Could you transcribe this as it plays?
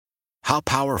How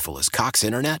powerful is Cox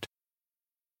Internet?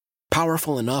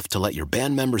 Powerful enough to let your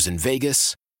band members in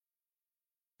Vegas,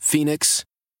 Phoenix,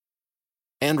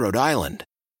 and Rhode Island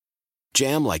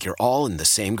jam like you're all in the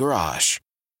same garage.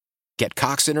 Get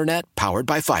Cox Internet powered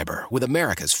by fiber with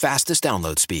America's fastest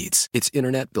download speeds. It's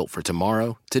internet built for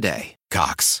tomorrow, today.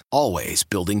 Cox, always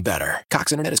building better.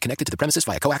 Cox Internet is connected to the premises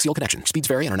via coaxial connection. Speeds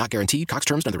vary and are not guaranteed. Cox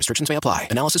terms and other restrictions may apply.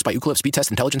 Analysis by Ookla Speed Test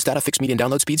Intelligence Data. Fixed median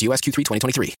download speeds. US Q3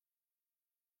 2023.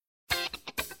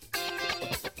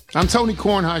 I'm Tony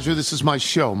Kornheiser. This is my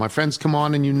show. My friends come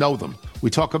on and you know them. We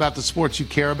talk about the sports you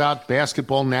care about,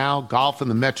 basketball now, golf, and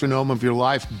the metronome of your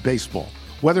life, baseball.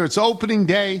 Whether it's opening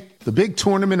day, the big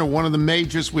tournament, or one of the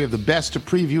majors, we have the best to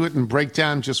preview it and break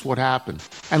down just what happened.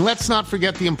 And let's not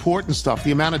forget the important stuff,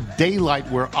 the amount of daylight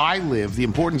where I live, the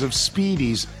importance of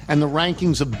Speedies, and the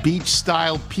rankings of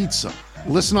beach-style pizza.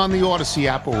 Listen on the Odyssey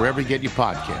app or wherever you get your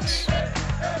podcasts.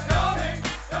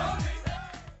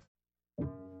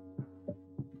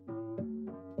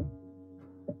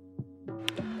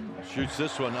 Shoots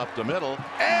this one up the middle,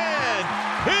 and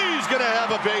he's going to have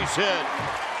a base hit.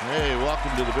 Hey,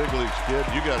 welcome to the big leagues, kid.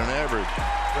 You got an average.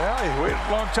 Well, he waited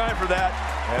a long time for that.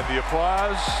 And the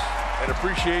applause and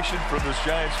appreciation from this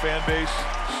Giants fan base,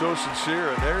 so sincere.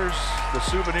 And there's the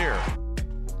souvenir.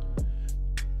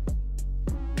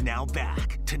 Now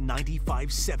back to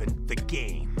 95.7 The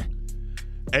Game.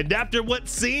 And after what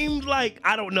seemed like,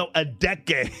 I don't know, a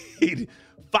decade,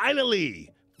 finally,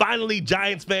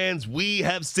 Giants fans, we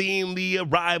have seen the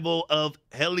arrival of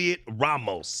Heliot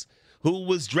Ramos, who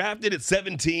was drafted at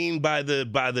 17 by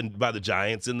the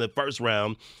Giants in the first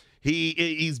round.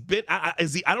 He's been I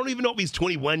don't even know if he's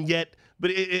 21 yet, but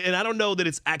and I don't know that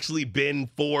it's actually been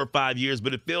 4 or 5 years,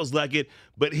 but it feels like it.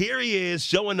 But here he is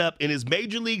showing up in his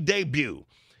major league debut,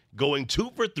 going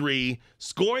 2 for 3,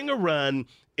 scoring a run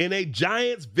in a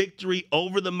Giants victory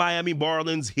over the Miami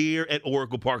Marlins here at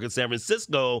Oracle Park in San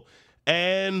Francisco.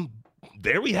 And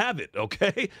there we have it,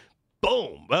 okay?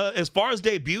 Boom. As far as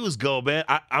debuts go, man,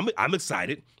 I'm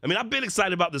excited. I mean, I've been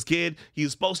excited about this kid.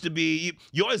 He's supposed to be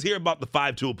 – you always hear about the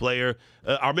 5-tool player.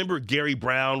 I remember Gary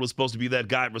Brown was supposed to be that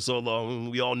guy for so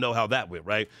long. We all know how that went,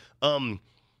 right?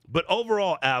 But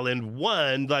overall, Alan,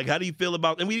 one, like, how do you feel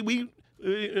about – and we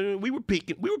were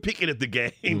peeking at the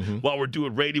game while we're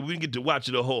doing radio. We didn't get to watch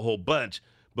it a whole bunch.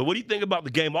 But what do you think about the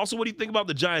game? Also, what do you think about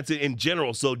the Giants in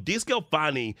general? So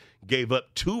DeSclafani gave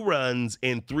up 2 runs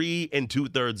in 3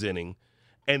 2/3 inning.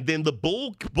 And then the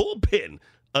bullpen,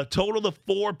 a total of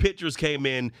 4 pitchers came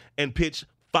in and pitched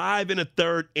 5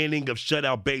 1/3 inning of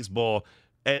shutout baseball.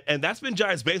 And that's been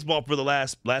Giants baseball for the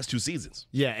last 2 seasons.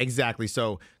 Yeah, exactly.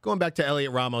 So going back to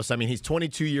Heliot Ramos, I mean, he's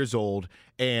 22 years old.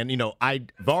 And, you know, 5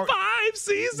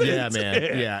 seasons. Yeah,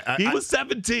 man. Yeah. He was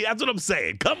 17. That's what I'm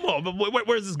saying. Come on. But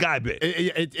where's this guy been?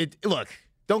 Look,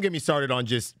 don't get me started on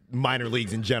just minor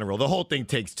leagues in general. The whole thing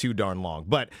takes too darn long.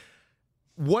 But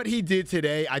what he did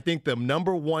today, I think the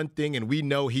number one thing, and we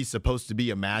know he's supposed to be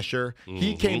a masher,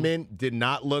 he came in, did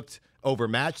not look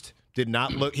overmatched. He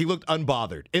looked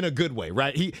unbothered in a good way,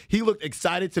 right? He looked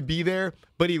excited to be there,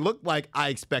 but he looked like I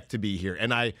expect to be here.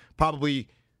 And I probably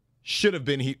should have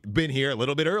been here a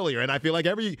little bit earlier. And I feel like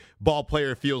every ball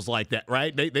player feels like that,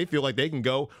 right? They feel like they can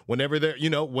go whenever they're,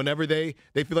 whenever they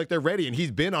feel like they're ready. And he's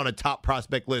been on a top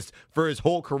prospect list for his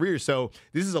whole career. So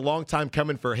this is a long time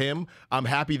coming for him. I'm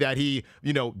happy that he,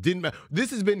 didn't.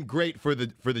 This has been great for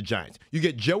the Giants. You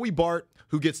get Joey Bart,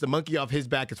 who gets the monkey off his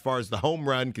back as far as the home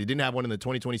run, because he didn't have one in the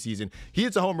 2020 season. He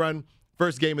hits a home run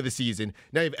first game of the season.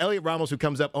 Now you have Heliot Ramos, who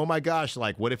comes up, oh my gosh,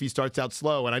 like, what if he starts out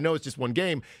slow? And I know it's just one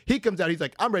game. He comes out, he's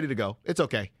like, I'm ready to go. It's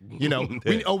okay.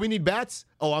 We need bats?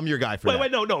 Oh, I'm your guy for that.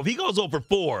 Wait, no. If he goes over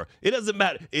 4, it doesn't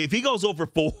matter. If he goes over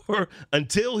 4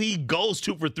 until he goes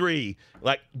 2 for 3,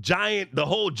 like the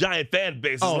whole Giant fan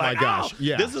base is my gosh.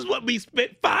 Yeah. This is what we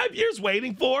spent 5 years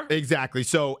waiting for? Exactly.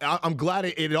 So I'm glad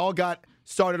it all got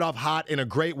started off hot in a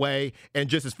great way. And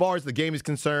just as far as the game is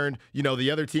concerned,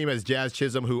 the other team has Jazz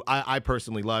Chisholm, who I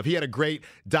personally love. He had a great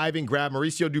diving grab.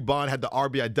 Mauricio Dubon had the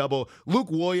RBI double.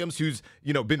 Luke Williams, who's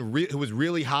who was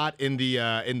really hot in the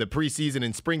preseason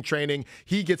and spring training,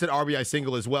 he gets an RBI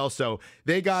single as well. So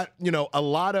they got a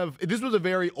lot of. This was a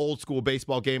very old school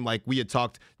baseball game, like we had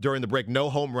talked during the break. No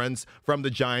home runs from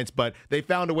the Giants, but they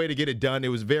found a way to get it done. It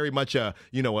was very much an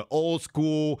old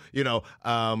school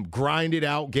grinded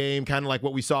out game, kind of like like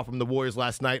what we saw from the Warriors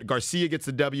last night. Garcia gets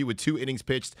the W with 2 innings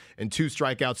pitched and 2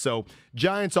 strikeouts. So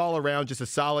Giants all around, just a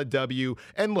solid W.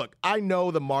 And look, I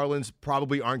know the Marlins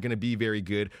probably aren't going to be very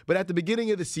good, but at the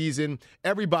beginning of the season,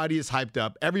 everybody is hyped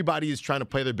up. Everybody is trying to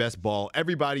play their best ball.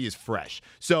 Everybody is fresh.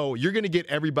 So you're going to get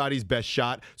everybody's best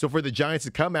shot. So for the Giants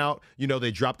to come out,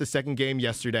 they dropped the second game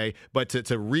yesterday, but to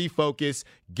refocus,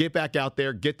 get back out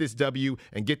there, get this W,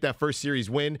 and get that first series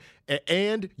win.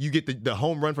 And you get the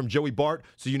home run from Joey Bart,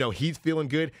 so he's feeling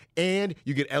good. And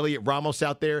you get Elliot Ramos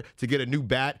out there to get a new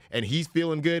bat, and he's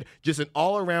feeling good. Just an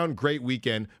all-around great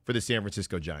weekend for the San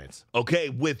Francisco Giants. Okay,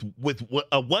 with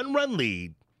a one-run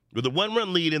lead,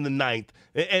 in the ninth,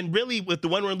 and really with the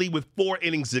one-run lead with 4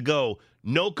 innings to go,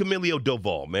 no Camilo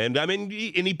Doval, man. I mean,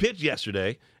 he pitched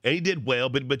yesterday, and he did well,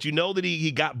 but that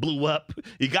he got blew up.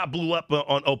 He got blew up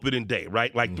on opening day,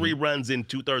 right? Like 3 runs in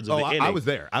 2/3 of the inning. I was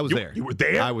there. You were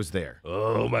there? I was there.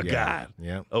 Oh, my God.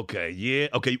 Yeah. Okay, yeah.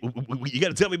 Okay, you got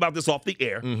to tell me about this off the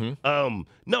air.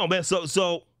 No, man,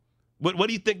 so what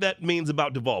do you think that means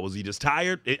about Doval? Was he just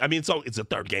tired? I mean, it's a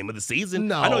third game of the season.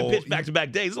 No. I know he pitched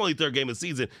back-to-back days. It's only third game of the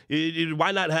season.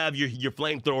 Why not have your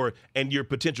flamethrower and your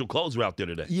potential closer out there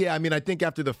today? Yeah, I mean, I think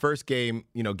after the first game,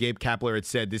 Gabe Kapler had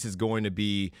said this is going to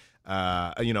be,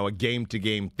 a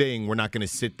game-to-game thing. We're not going to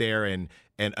sit there and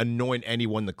anoint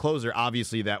anyone the closer.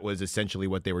 Obviously, that was essentially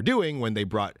what they were doing when they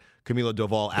brought Camilo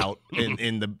Doval out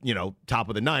in the top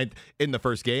of the ninth in the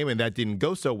first game, and that didn't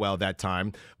go so well that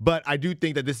time. But I do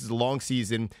think that this is a long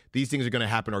season. These things are going to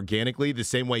happen organically, the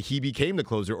same way he became the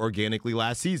closer organically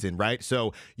last season, right?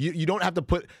 So you don't have to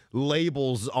put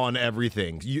labels on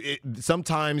everything.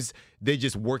 Sometimes they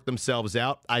just work themselves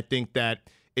out. I think that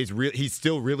he's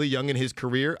still really young in his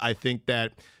career. I think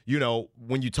that,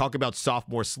 when you talk about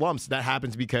sophomore slumps, that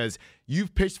happens because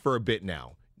you've pitched for a bit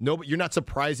now. No, but you're not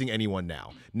surprising anyone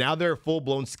now. Now there are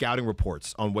full-blown scouting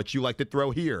reports on what you like to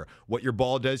throw here, what your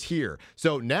ball does here.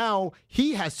 So now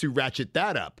he has to ratchet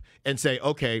that up and say,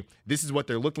 okay, this is what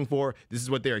they're looking for. This is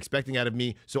what they're expecting out of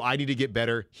me. So I need to get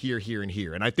better here, here, and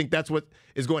here. And I think that's what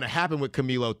is going to happen with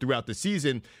Camilo throughout the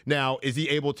season. Now, is he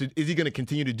going to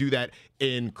continue to do that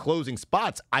in closing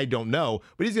spots? I don't know.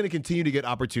 But he's going to continue to get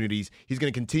opportunities. He's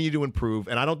going to continue to improve.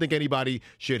 And I don't think anybody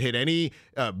should hit any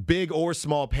big or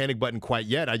small panic button quite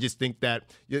yet. I just think that,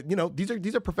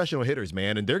 these are professional hitters,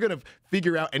 man. And they're going to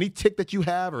figure out any tick that you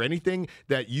have or anything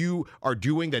that you are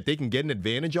doing that they can get an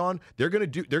advantage on. They're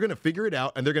going to figure it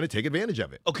out, and they're going to take advantage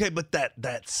of it. Okay, but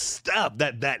that stuff,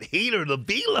 that heater, the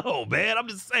velo, man, I'm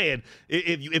just saying,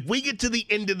 if we get to the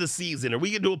end of the season or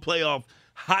we get to a playoff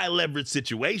high leverage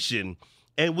situation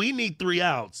and we need 3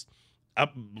 outs, I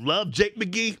love Jake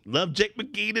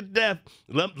McGee to death.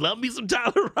 Love me some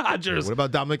Tyler Rogers. What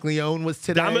about Dominic Leone was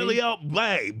today? Dominic Leone,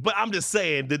 hey, but I'm just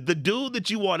saying, the dude that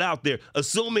you want out there,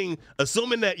 assuming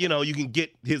that, you can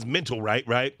get his mental right?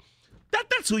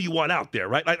 That's who you want out there,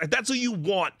 right? Like that's who you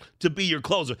want to be your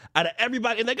closer. Out of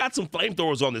everybody, and they got some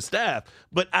flamethrowers on the staff,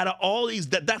 but out of all these,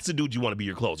 that's the dude you want to be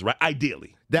your closer, right?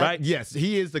 Ideally, right? Yes,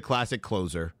 he is the classic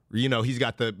closer. He's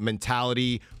got the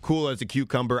mentality, cool as a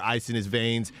cucumber, ice in his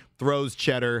veins, throws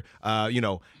cheddar,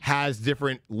 has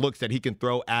different looks that he can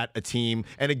throw at a team.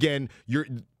 And again,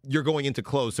 you're going into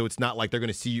close, so it's not like they're going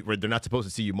to see you. They're not supposed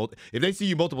to see you. If they see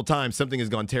you multiple times, something has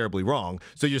gone terribly wrong.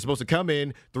 So you're supposed to come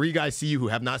in, 3 guys see you who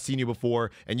have not seen you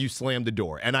before, and you slam the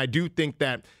door. And I do think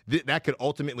that that could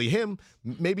ultimately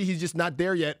maybe he's just not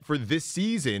there yet for this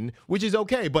season, which is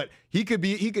okay. But he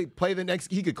could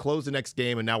close the next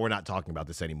game, and now we're not talking about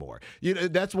this anymore.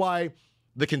 That's why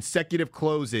the consecutive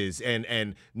closes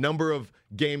and number of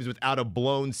games without a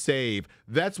blown save.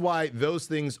 That's why those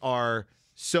things are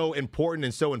so important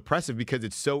and so impressive, because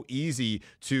it's so easy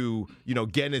to,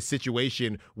 get in a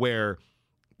situation where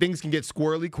things can get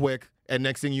squirrely quick, and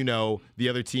next thing you know, the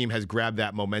other team has grabbed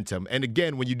that momentum. And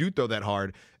again, when you do throw that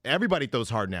hard, everybody throws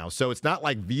hard now. So it's not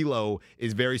like velo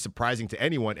is very surprising to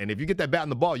anyone. And if you get that bat in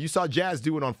the ball, you saw Jazz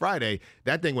do it on Friday.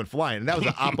 That thing went flying, and that was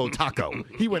an Oppo Taco.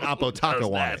 He went Oppo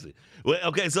Taco on it. Well,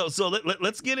 okay, so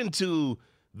let's get into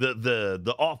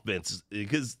the offense,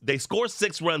 because they scored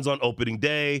 6 runs on opening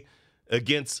day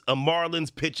against a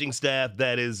Marlins pitching staff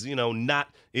that is,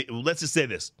 let's just say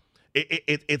this.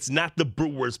 It's not the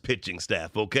Brewers pitching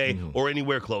staff, okay, or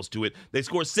anywhere close to it. They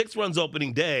scored 6 runs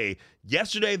opening day.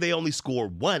 Yesterday, they only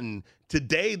scored 1.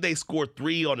 Today, they scored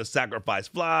 3 on a sacrifice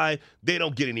fly. They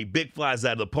don't get any big flies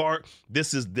out of the park.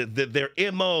 This is their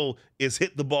MO is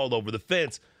hit the ball over the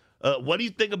fence. What do you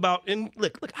think about? And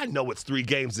look, I know it's 3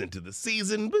 games into the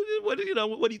season, but what do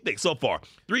you think so far?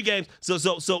 3 games.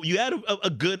 So you had a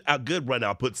good run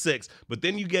out, put 6, but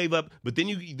then you gave up. But then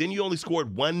you only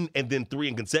scored 1 and then 3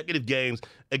 in consecutive games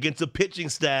against a pitching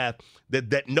staff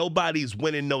that nobody's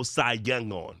winning no Cy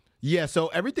Young on. Yeah. So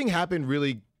everything happened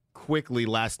really quickly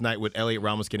last night with Elliot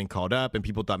Ramos getting called up, and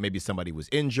people thought maybe somebody was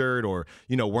injured or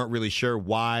weren't really sure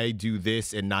why do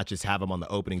this and not just have him on the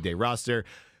opening day roster.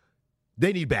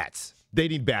 They need bats.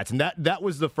 And that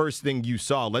was the first thing you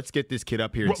saw. Let's get this kid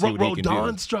up here and see what he can do.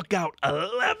 Rodon struck out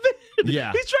 11.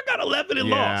 Yeah. He struck out 11 and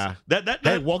lost.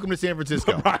 Hey, welcome to San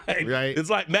Francisco. Right. It's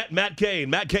like Matt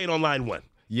Cain on line 1.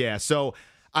 Yeah, so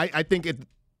I think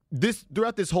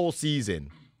throughout this whole season,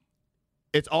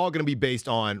 it's all going to be based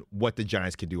on what the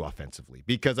Giants can do offensively,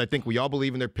 because I think we all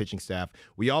believe in their pitching staff.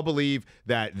 We all believe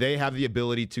that they have the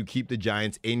ability to keep the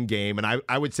Giants in game. And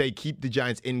I would say keep the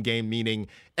Giants in game, meaning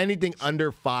anything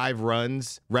under 5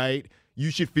 runs, right?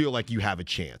 You should feel like you have a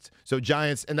chance. So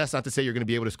Giants, and that's not to say you're going to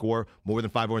be able to score more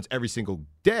than 5 runs every single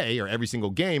day or every single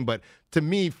game, but to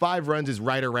me, 5 runs is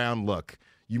right around, look,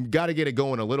 you got to get it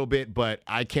going a little bit, but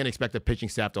I can't expect the pitching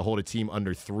staff to hold a team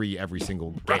under 3 every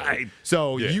single game. Right.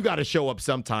 So you got to show up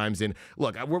sometimes. And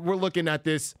look, we're looking at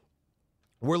this.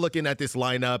 We're looking at this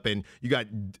lineup, and you got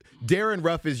Darren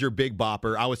Ruff is your big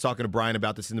bopper. I was talking to Brian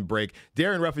about this in the break.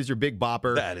 Darren Ruff is your big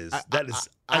bopper. That is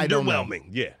underwhelming.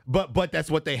 Yeah. But that's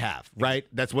what they have, right?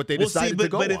 That's what they decided to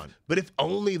go on. But if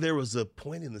only there was a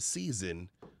point in the season,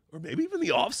 or maybe even the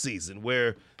offseason,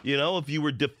 where, if you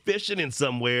were deficient in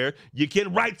somewhere, you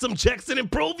can write some checks and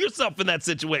improve yourself in that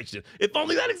situation. If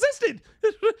only that existed.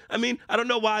 I mean, I don't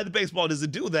know why the baseball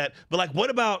doesn't do that, but what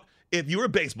about if you were a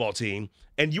baseball team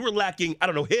and you were lacking,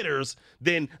 hitters,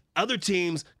 then other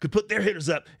teams could put their hitters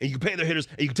up and you could pay their hitters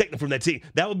and you could take them from that team.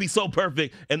 That would be so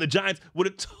perfect. And the Giants would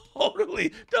have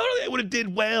totally would have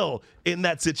did well in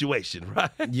that situation,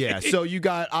 right? Yeah. So you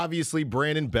got obviously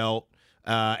Brandon Belt.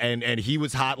 And he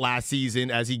was hot last season,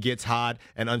 as he gets hot,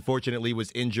 and unfortunately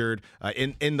was injured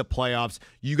in the playoffs.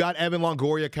 You got Evan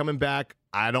Longoria coming back.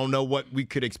 I don't know what we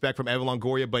could expect from Evan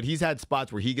Longoria, but he's had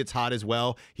spots where he gets hot as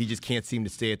well. He just can't seem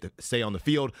to stay on the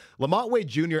field. Lamont Wade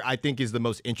Jr., I think, is the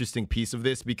most interesting piece of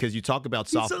this, because you talk about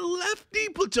He's a lefty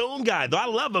platoon guy, though. I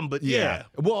love him, but yeah.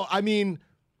 Well, I mean,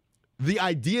 the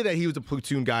idea that he was a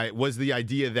platoon guy was the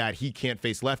idea that he can't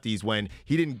face lefties when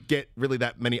he didn't get really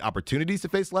that many opportunities to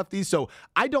face lefties. So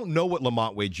I don't know what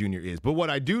Lamont Wade Jr. is, but what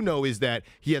I do know is that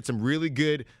he had some really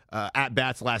good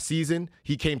at-bats last season.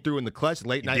 He came through in the clutch,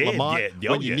 late-night Lamont,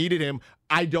 when you needed him.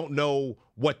 I don't know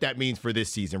what that means for this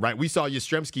season, right? We saw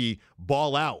Yastrzemski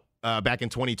ball out back in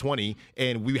 2020,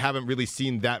 and we haven't really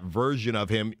seen that version of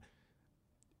him.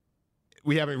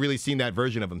 We haven't really seen that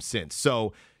version of him since.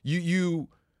 So you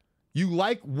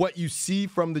like what you see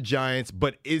from the Giants,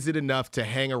 but is it enough to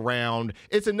hang around?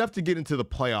 It's enough to get into the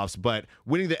playoffs, but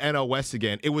winning the NL West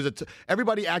again, it was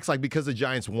everybody acts like because the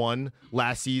Giants won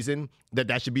last season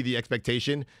that should be the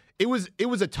expectation. It was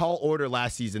a tall order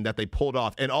last season that they pulled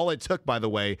off, and all it took, by the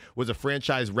way, was a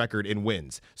franchise record in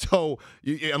wins. So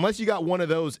unless you got one of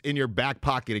those in your back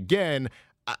pocket again,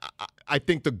 I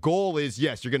think the goal is,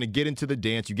 yes, you're going to get into the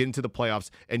dance, you get into the playoffs,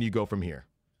 and you go from here.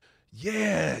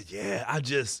 Yeah.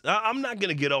 I'm not going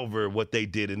to get over what they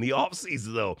did in the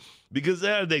offseason, though, because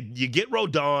you get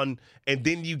Rodon, and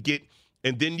then you get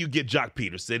Jock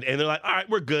Peterson, and they're like, all right,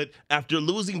 we're good. After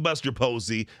losing Buster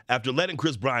Posey, after letting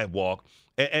Chris Bryant walk,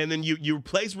 and then you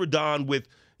replace Rodon with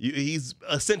he's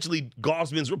essentially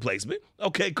Gausman's replacement.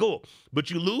 Okay, cool.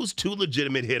 But you lose 2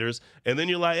 legitimate hitters, and then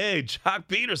you're like, hey, Jock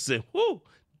Peterson, whoo,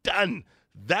 done.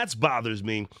 That bothers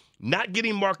me. Not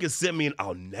getting Marcus Semien,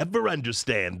 I'll never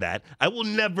understand that. I will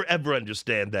never, ever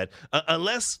understand that.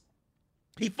 Unless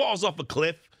he falls off a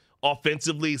cliff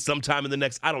offensively sometime in the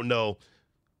next, I don't know.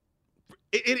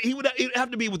 It would have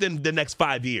to be within the next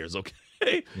 5 years,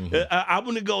 okay? Mm-hmm. I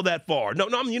wouldn't go that far. No,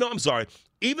 I'm sorry.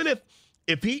 Even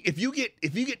if you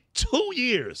get 2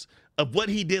 years of what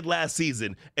he did last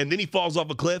season and then he falls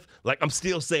off a cliff, I'm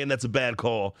still saying that's a bad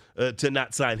call to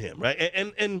not sign him, right?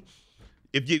 And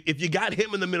if you got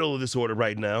him in the middle of this order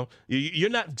right now, you're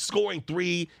not scoring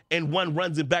 3 and 1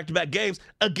 runs in back-to-back games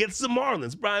against the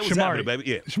Marlins. Brian, what's happening, baby?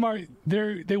 Yeah.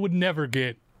 Shamari, they would never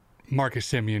get Marcus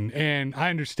Semien, and I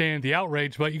understand the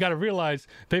outrage, but you got to realize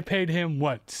they paid him,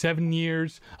 7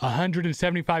 years,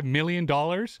 $175 million?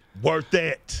 Worth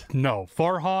it. No.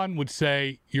 Farhan would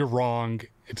say, you're wrong.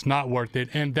 It's not worth it,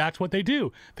 and that's what they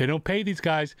do. They don't pay these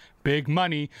guys big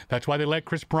money. That's why they let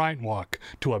Chris Bryant walk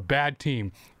to a bad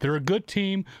team. They're a good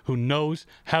team who knows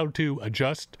how to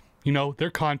adjust, their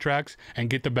contracts and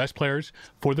get the best players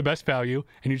for the best value,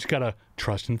 and you just got to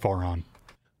trust in Farhan.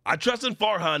 I trust in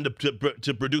Farhan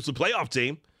to produce a playoff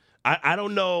team. I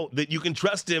don't know that you can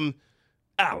trust him.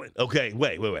 Allen, okay,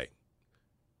 wait.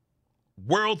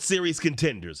 World Series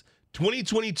contenders.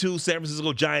 2022 San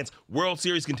Francisco Giants World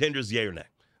Series contenders, yay or nay?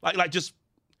 I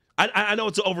know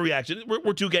it's an overreaction.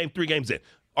 We're 3 games in.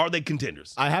 Are they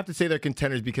contenders? I have to say they're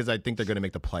contenders because I think they're going to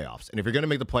make the playoffs. And if you're going to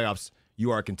make the playoffs,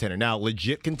 you are a contender. Now,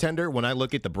 legit contender, when I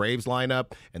look at the Braves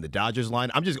lineup and the Dodgers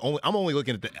line, I'm only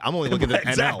looking at the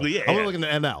exactly, NL. Yeah, I'm only looking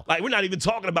at the NL. Like, we're not even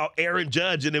talking about Aaron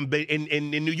Judge in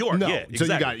New York. No. Yeah, So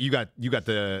exactly. you got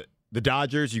the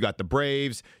Dodgers, you got the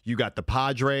Braves, you got the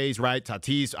Padres, right?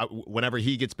 Tatis, whenever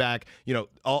he gets back,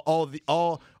 all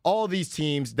these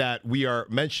teams that we are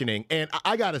mentioning. And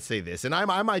I got to say this, and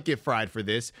I might get fried for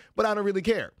this, but I don't really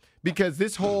care because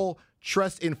this whole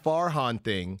trust in Farhan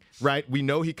thing, right? We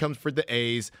know he comes for the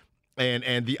A's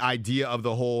and the idea of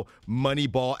the whole money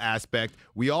ball aspect.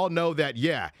 We all know that,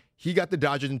 yeah, he got the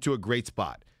Dodgers into a great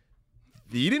spot.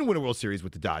 He didn't win a World Series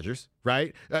with the Dodgers,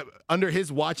 right? Under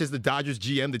his watch as the Dodgers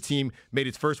GM, the team made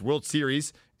its first World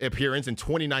Series appearance in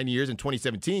 29 years in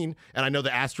 2017. And I know the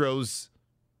Astros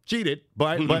cheated,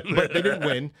 but they didn't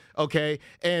win, okay?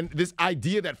 And this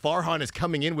idea that Farhan is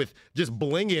coming in with just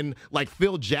blinging like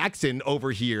Phil Jackson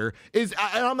over here is,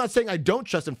 and I'm not saying I don't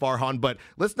trust in Farhan, but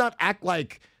let's not act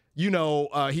like,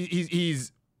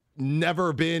 he's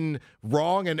never been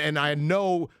wrong. And I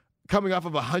know coming off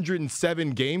of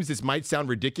 107 games, this might sound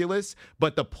ridiculous,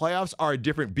 but the playoffs are a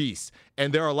different beast.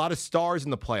 And there are a lot of stars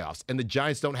in the playoffs, and the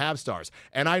Giants don't have stars.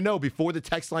 And I know before the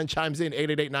text line chimes in,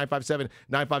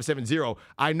 888-957-9570,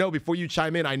 I know before you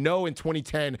chime in, I know in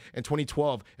 2010 and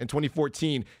 2012 and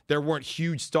 2014, there weren't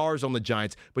huge stars on the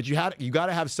Giants, but you got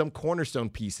to have some cornerstone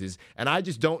pieces. And I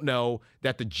just don't know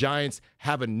that the Giants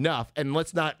have enough. And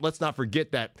let's not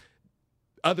forget that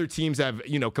other teams have,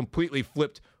 completely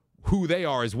flipped who they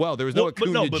are as well. There was no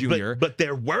Acuna Jr. But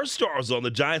there were stars on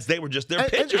the Giants. They were just their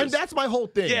pitchers. And that's my whole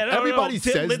thing. Yeah, everybody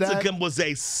says that. Tim Lincecum was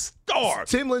a star.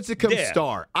 Tim Lincecum,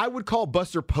 star. I would call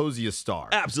Buster Posey a star.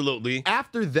 Absolutely.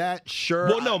 After that, sure.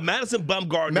 Well, no, Madison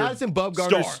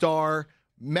Bumgarner, star.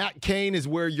 Matt Cain is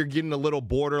where you're getting a little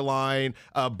borderline.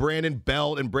 Brandon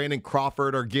Belt and Brandon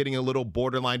Crawford are getting a little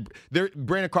borderline.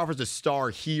 Brandon Crawford's a star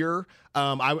here.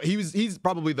 He's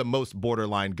probably the most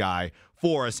borderline guy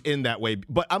for us in that way.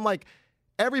 But I'm like,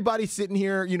 everybody's sitting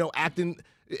here, acting.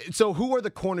 So who are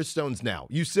the cornerstones now?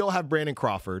 You still have Brandon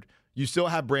Crawford. You still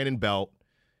have Brandon Belt.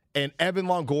 And Evan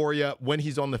Longoria, when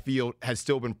he's on the field, has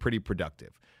still been pretty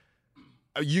productive.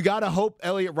 You gotta hope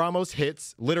Elliot Ramos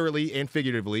hits, literally and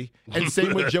figuratively, and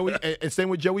same with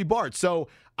Joey Bart. So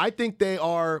I think they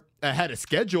are ahead of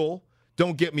schedule.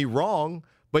 Don't get me wrong,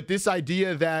 but this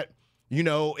idea that in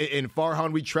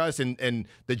Farhan we trust, and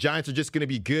the Giants are just going to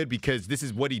be good because this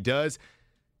is what he does.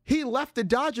 He left the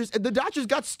Dodgers, and the Dodgers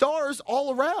got stars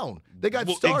all around. They got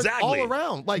stars all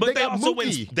around. Like, but they got also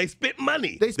Mookie. They spent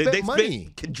money. They spent money.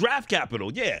 Draft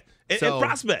capital, and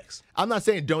prospects. I'm not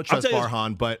saying don't trust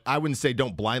Farhan, but I wouldn't say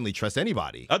don't blindly trust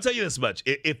anybody. I'll tell you this much: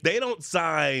 if they don't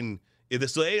sign.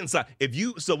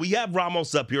 So we have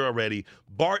Ramos up here already.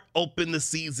 Bart opened the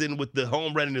season with the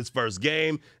home run in his first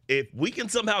game. If we can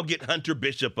somehow get Hunter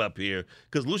Bishop up here,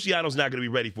 because Luciano's not going to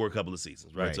be ready for a couple of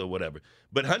seasons, right? So whatever.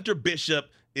 But Hunter Bishop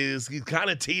he's kind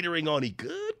of teetering on. He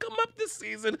could come up this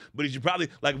season, but he should probably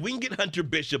we can get Hunter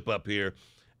Bishop up here,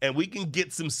 and we can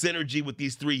get some synergy with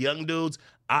these 3 young dudes.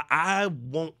 I'll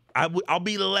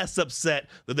be less upset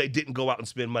that they didn't go out and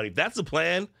spend money. If that's a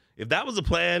plan. If that was a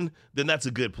plan, then that's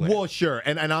a good plan. Well, sure.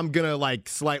 And I'm going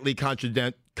to slightly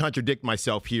contradict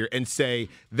myself here and say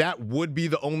that would be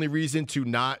the only reason to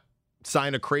not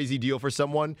sign a crazy deal for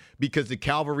someone, because the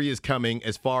cavalry is coming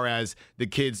as far as the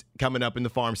kids coming up in the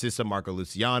farm system, Marco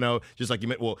Luciano, just like you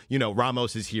meant.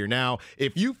 Ramos is here now.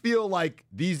 If you feel like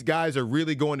these guys are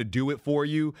really going to do it for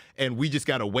you and we just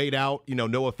got to wait out,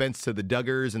 no offense to the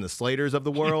Duggars and the Slaters of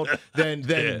the world, then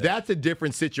that's a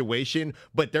different situation,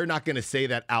 but they're not going to say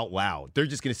that out loud. They're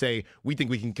just going to say, we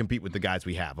think we can compete with the guys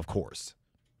we have, of course.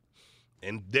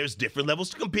 And there's different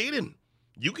levels to compete in.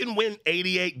 You can win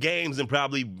 88 games and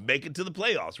probably make it to the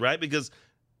playoffs, right? Because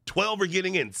 12 are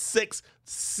getting in. Six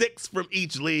from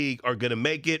each league are going to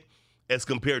make it, as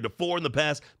compared to 4 in the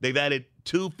past. They've added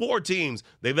 4 teams.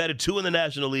 They've added 2 in the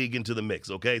National League into the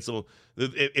mix, okay? So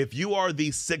if you are the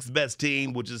 6th best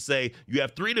team, which is, say, you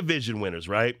have 3 division winners,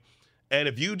 right? And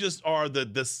if you just are the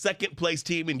 2nd place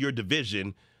team in your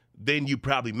division, then you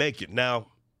probably make it. Now,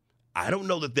 I don't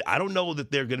know that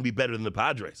they're going to be better than the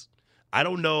Padres. I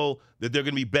don't know that they're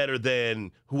going to be better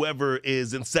than whoever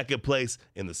is in 2nd place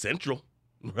in the Central,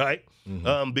 right?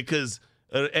 Mm-hmm. Because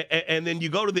And then you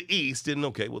go to the East, and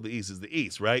okay, well, the East is the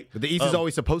East, right? But the East is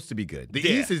always supposed to be good. The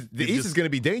East is going to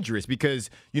be dangerous because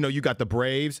you got the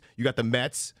Braves, you got the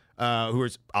Mets, who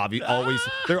are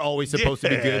they're always supposed to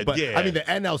be good. But I mean, the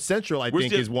NL Central, I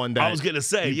think, is one that I was going to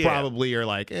say you probably are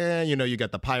like, you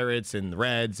got the Pirates and the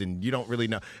Reds, and you don't really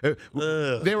know.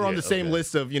 They were on the same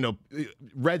list of,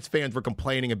 Reds fans were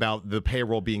complaining about the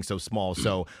payroll being so small.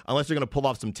 So unless they're going to pull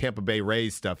off some Tampa Bay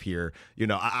Rays stuff here,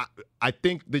 I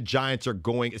think the Giants are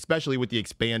going, especially with the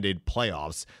expanded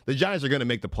playoffs, the Giants are going to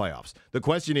make the playoffs. The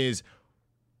question is,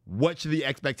 what should the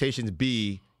expectations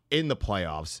be in the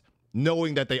playoffs,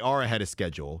 knowing that they are ahead of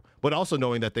schedule, but also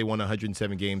knowing that they won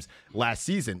 107 games last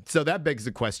season? So that begs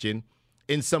the question,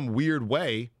 in some weird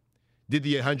way, did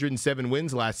the 107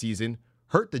 wins last season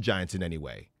hurt the Giants in any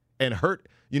way? And hurt,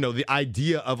 the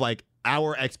idea of like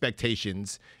our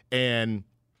expectations and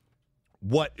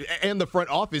the front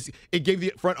office, it gave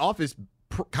the front office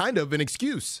kind of an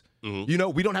excuse.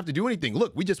 Mm-hmm. We don't have to do anything.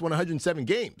 Look, we just won 107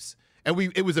 games. And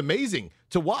it was amazing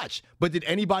to watch. But did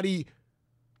anybody,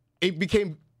 it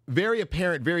became very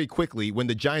apparent very quickly when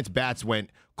the Giants' bats went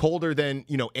colder than,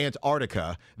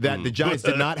 Antarctica, that the Giants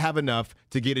did not have enough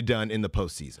to get it done in the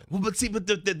postseason. Well,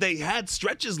 but they had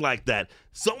stretches like that,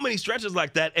 so many stretches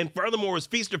like that, and furthermore, it's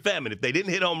feast or famine. If they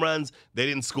didn't hit home runs, they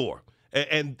didn't score.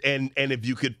 And if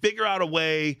you could figure out a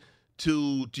way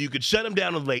you could shut them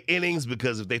down in late innings,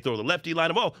 because if they throw the lefty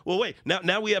line, wait,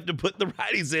 now we have to put the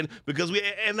righties in because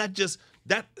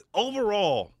that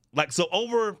overall. Like, so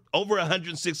over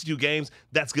 162 games,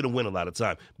 that's going to win a lot of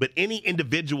time. But any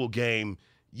individual game,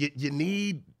 you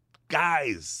need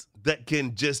guys that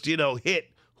can just,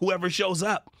 hit whoever shows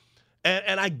up.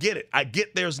 And I get it. I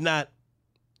get there's not,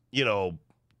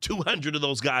 200 of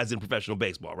those guys in professional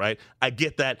baseball, right? I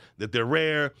get that they're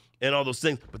rare and all those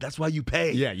things, but that's why you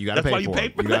pay. Yeah, you got to pay for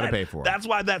it. You got to pay for it. That's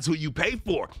why that's who you pay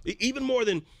for. Even more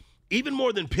than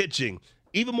pitching,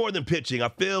 I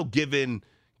feel given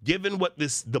what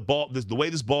the way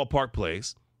this ballpark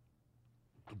plays,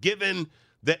 given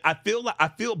that I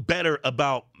feel better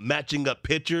about matching up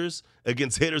pitchers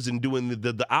against hitters and doing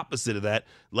the opposite of that.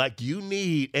 Like, you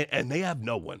need, and they have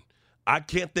no one. I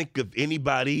can't think of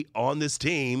anybody on this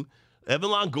team. Evan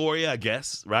Longoria, I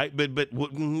guess, right? But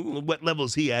what level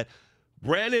is he at?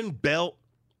 Brandon Belt,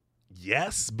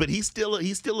 yes, but he's still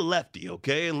a lefty,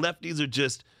 okay? And lefties are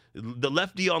just the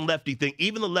lefty on lefty thing.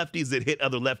 Even the lefties that hit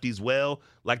other lefties well,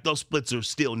 like, those splits are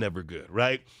still never good,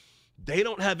 right? They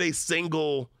don't have a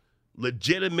single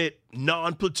legitimate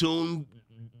non-platoon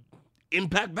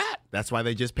impact bat. That's why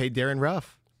they just paid Darren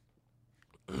Ruff.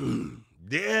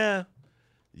 Yeah.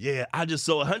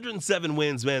 So 107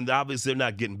 wins, man. Obviously, they're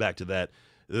not getting back to that.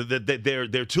 They're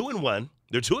 2-1.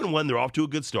 They're 2-1. They're off to a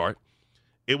good start.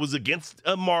 It was against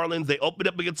Marlins. They opened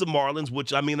up against the Marlins,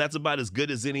 which, I mean, that's about as good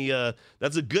as any.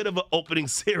 That's a good of an opening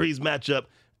series matchup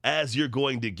as you're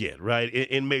going to get, right,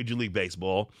 in Major League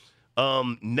Baseball.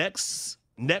 Next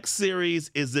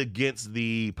series is against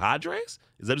the Padres.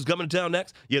 Is that who's coming to town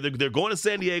next? Yeah, they're going to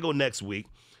San Diego next week.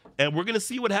 And we're going to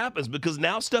see what happens, because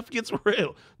now stuff gets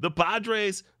real. The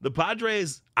Padres,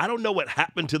 I don't know what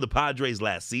happened to the Padres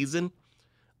last season.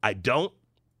 I don't.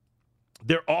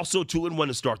 They're also 2-1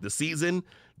 to start the season.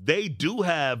 They do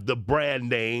have the brand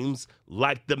names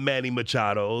like the Manny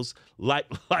Machados, like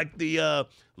the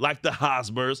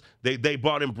Hosmers. They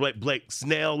brought in Blake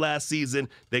Snell last season.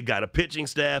 They got a pitching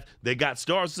staff. They got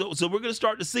stars. So we're going to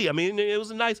start to see. I mean, it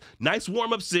was a nice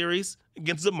warm-up series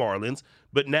against the Marlins.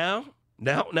 But now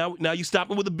you stop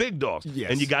them with the big dogs. Yes.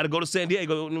 And you got to go to San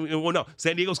Diego. Well, no,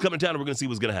 San Diego's coming to town, and we're going to see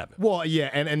what's going to happen. Well, yeah,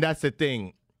 and that's the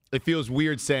thing. It feels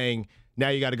weird saying now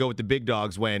you got to go with the big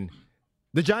dogs when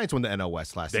the Giants won the NL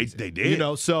West last season. They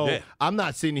did. So yeah. I'm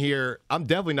not sitting here. I'm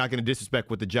definitely not going to disrespect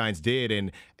what the Giants did.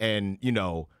 And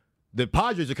the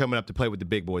Padres are coming up to play with the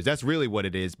big boys. That's really what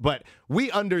it is. But we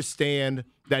understand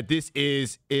that this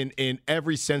is, in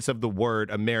every sense of the word,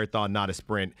 a marathon, not a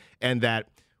sprint, and that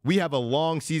we have a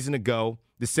long season to go.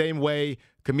 The same way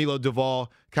Camilo Doval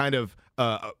kind of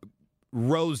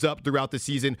rose up throughout the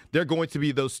season. There are going to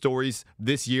be those stories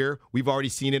this year. We've already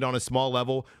seen it on a small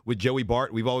level with Joey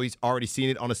Bart. We've already seen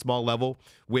it on a small level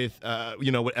with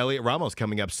with Elliot Ramos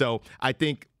coming up. So I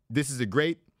think this is a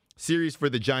great series for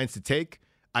the Giants to take.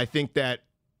 I think that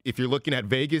if you're looking at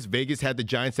Vegas had the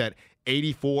Giants at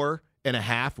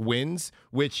 84.5 wins,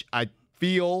 which I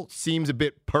feel seems a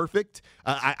bit perfect.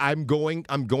 I'm going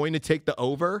to take the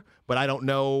over, but I don't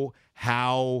know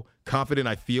how confident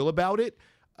I feel about it.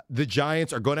 The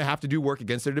Giants are going to have to do work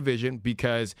against their division,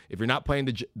 because if you're not playing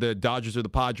the Dodgers or the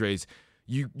Padres,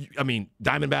 I mean,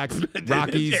 Diamondbacks,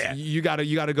 Rockies, Yeah. you gotta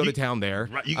go to town there.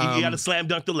 You got to slam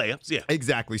dunk the layups. Yeah.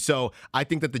 Exactly. So I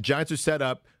think that the Giants are set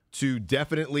up to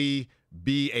definitely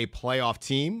be a playoff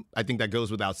team. I think that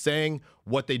goes without saying.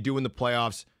 What they do in the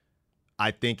playoffs,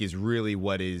 I think, is really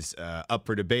what is up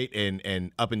for debate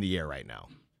and up in the air right now.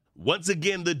 Once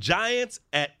again, the Giants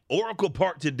at Oracle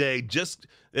Park today, just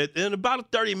in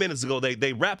about 30 minutes ago,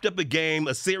 they wrapped up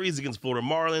a series against Florida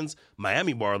Marlins,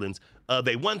 Miami Marlins.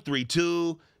 They won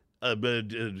 3-2.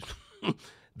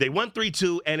 They won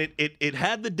 3-2, and it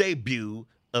had the debut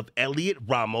of Elliot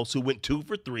Ramos, who went 2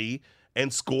 for 3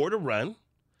 and scored a run.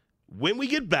 When we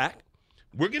get back,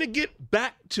 we're going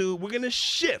to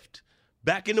shift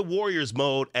back into Warriors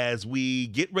mode as we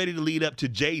get ready to lead up to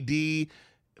JD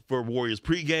for Warriors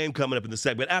pregame coming up in the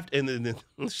segment after, and then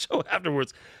the show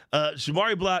afterwards.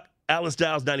 Shamari Block, Alan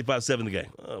Styles, 95.7 The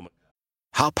Game. Oh my.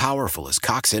 How powerful is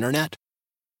Cox Internet?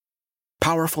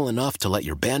 Powerful enough to let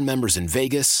your band members in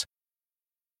Vegas,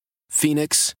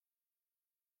 Phoenix,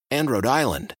 and Rhode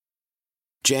Island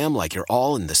jam like you're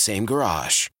all in the same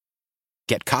garage.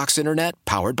 Get Cox Internet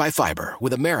powered by fiber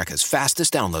with America's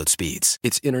fastest download speeds.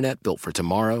 It's internet built for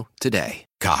tomorrow, today.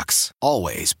 Cox,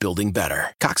 always building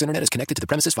better. Cox Internet is connected to the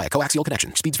premises via coaxial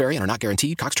connection. Speeds vary and are not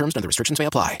guaranteed. Cox terms and other restrictions may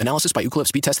apply. Analysis by Ookla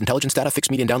Speed Test Intelligence Data.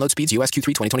 Fixed median download speeds. US Q3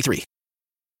 2023.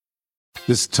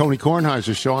 This is Tony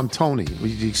Kornheiser's show. I'm Tony.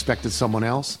 You expected someone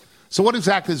else? So what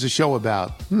exactly is the show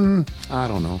about? I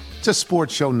don't know. It's a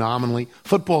sports show nominally.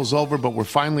 Football's over, but we're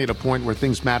finally at a point where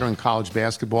things matter in college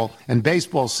basketball, and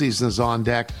baseball season is on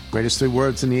deck. Greatest 3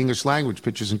 words in the English language,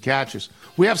 pitchers and catchers.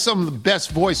 We have some of the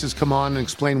best voices come on and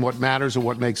explain what matters or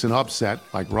what makes an upset,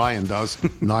 like Ryan does,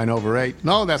 9/8.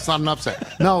 No, that's not an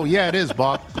upset. No, yeah, it is,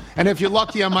 Bob. And if you're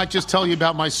lucky, I might just tell you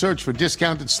about my search for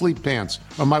discounted sleep pants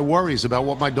or my worries about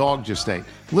what my dog just ate.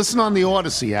 Listen on the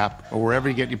Odyssey app or wherever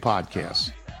you get your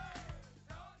podcasts.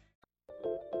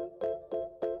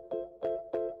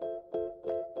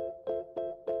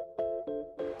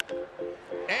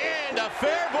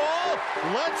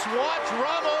 Let's watch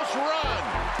Ramos run.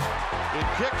 It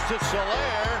kicks to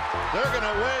Soler. They're going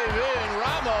to wave in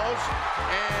Ramos,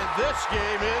 and this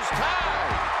game is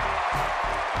tied.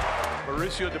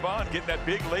 Mauricio Dubon getting that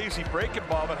big lazy breaking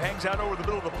ball that hangs out over the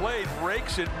middle of the plate,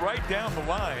 breaks it right down the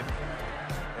line.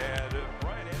 And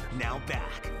now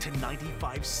back to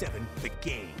 95.7 The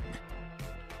Game.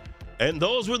 And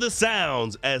those were the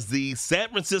sounds as the San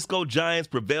Francisco Giants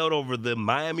prevailed over the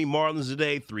Miami Marlins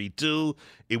today, 3-2.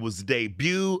 It was the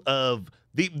debut of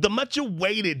the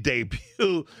much-awaited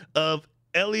debut of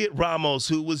Elliot Ramos,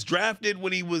 who was drafted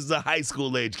when he was a high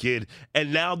school-age kid,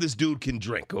 and now this dude can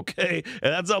drink, okay?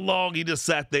 And that's how long he just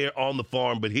sat there on the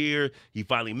farm. But here, he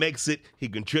finally makes it. He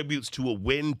contributes to a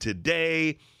win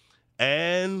today.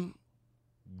 And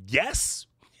yes,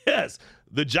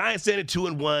 the Giants stand at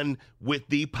 2-1 with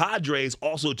the Padres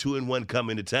also 2-1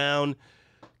 coming to town.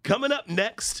 Coming up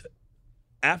next,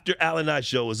 after Alan and I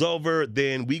show is over,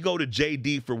 then we go to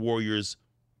JD for Warriors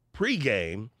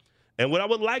pregame. And what I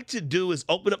would like to do is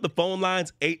open up the phone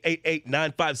lines,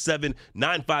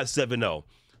 888-957-9570.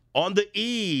 On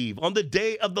the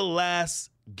day of the last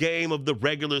game of the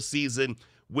regular season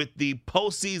with the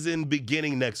postseason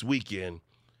beginning next weekend,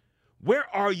 where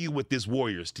are you with this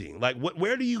Warriors team? Like,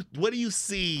 what do you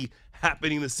see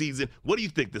happening this season? What do you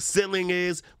think the ceiling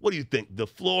is? What do you think the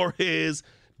floor is?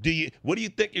 What do you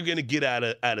think you're going to get out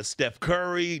of Steph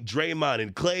Curry, Draymond,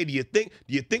 and Klay? Do you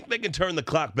think they can turn the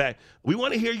clock back? We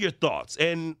want to hear your thoughts.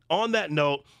 And on that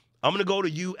note, I'm going to go to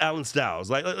you, Alan Styles.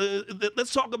 Like,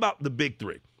 let's talk about the big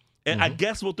 3, and I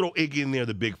guess we'll throw Iggy in there,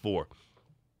 the big 4.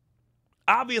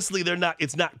 Obviously,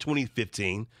 it's not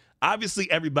 2015. Obviously,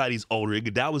 everybody's older.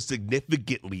 Iguodala was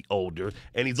significantly older,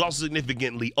 and he's also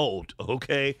significantly old,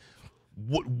 okay?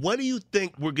 What do you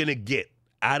think we're going to get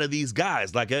out of these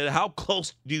guys? Like, how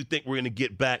close do you think we're going to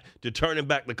get back to turning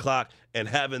back the clock and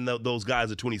having those guys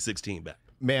of 2016 back?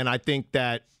 Man, I think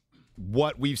that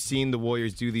what we've seen the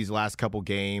Warriors do these last couple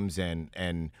games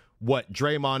and what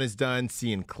Draymond has done,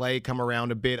 seeing Klay come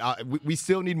around a bit, we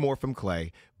still need more from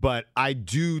Klay, but I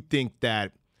do think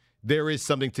that there is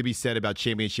something to be said about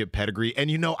championship pedigree. And,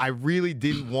 I really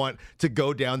didn't want to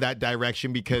go down that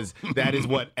direction because that is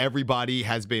what everybody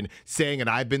has been saying, and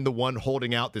I've been the one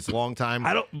holding out this long time.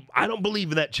 I don't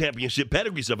believe in that championship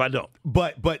pedigree stuff. I don't.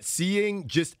 But seeing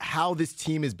just how this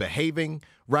team is behaving,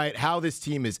 right, how this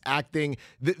team is acting,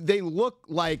 they look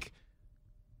like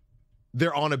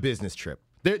they're on a business trip.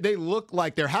 They look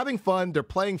like they're having fun, they're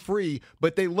playing free,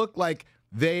 but they look like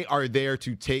they are there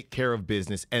to take care of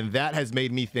business, and that has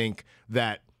made me think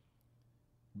that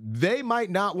they might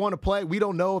not want to play. We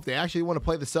don't know if they actually want to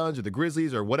play the Suns or the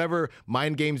Grizzlies or whatever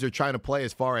mind games they're trying to play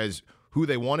as far as who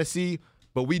they want to see,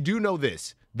 but we do know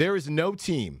this. There is no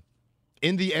team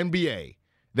in the NBA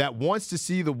that wants to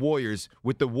see the Warriors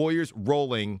with the Warriors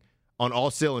rolling on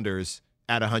all cylinders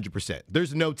at 100%.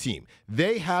 There's no team.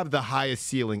 They have the highest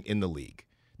ceiling in the league.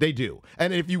 They do.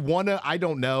 And if you want to, I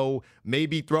don't know,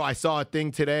 maybe I saw a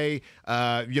thing today,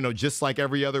 just like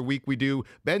every other week we do,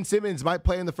 Ben Simmons might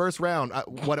play in the first round,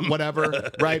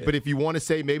 whatever, right? But if you want to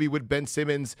say maybe with Ben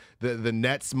Simmons, the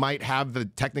Nets might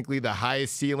have technically the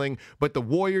highest ceiling, but the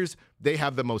Warriors, they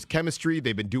have the most chemistry.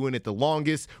 They've been doing it the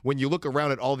longest. When you look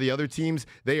around at all the other teams,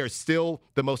 they are still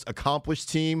the most accomplished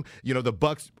team. The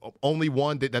Bucks only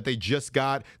won that they just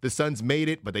got. The Suns made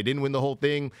it, but they didn't win the whole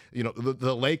thing.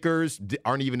 The Lakers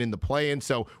aren't even in the play-in.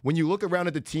 So when you look around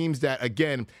at the teams that,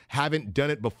 again, haven't done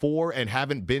it before and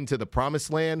haven't been to the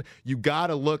promised land, you got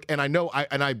to look. And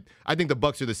I think the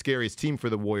Bucks are the scariest team for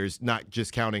the Warriors, not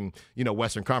just counting,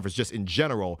 Western Conference, just in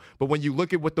general. But when you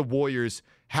look at what the Warriors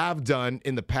have done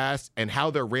in the past and how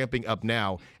they're ramping up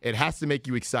now, it has to make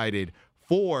you excited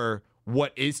for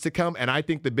what is to come. And I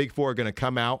think the Big Four are going to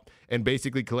come out and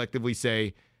basically collectively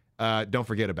say, don't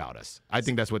forget about us. I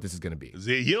think that's what this is going to be.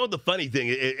 The funny thing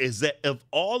is that of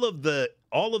all of the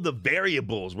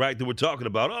variables, right, that we're talking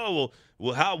about,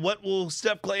 what will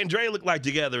Steph, Clay, and Dre look like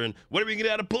together, and what are we going to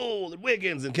get out of Poole and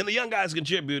Wiggins, and can the young guys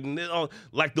contribute? And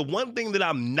the one thing that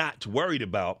I'm not worried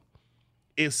about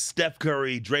is Steph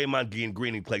Curry, Draymond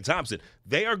Green, and Klay Thompson.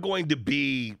 They are going to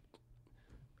be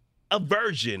a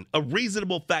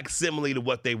reasonable facsimile to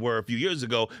what they were a few years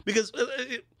ago. Because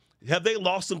have they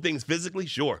lost some things physically?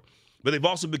 Sure. But they've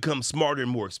also become smarter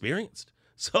and more experienced.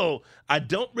 So I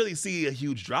don't really see a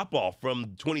huge drop-off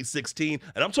from 2016.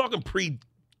 And I'm talking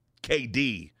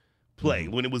pre-KD play,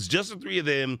 when it was just the three of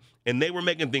them, and they were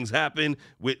making things happen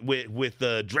with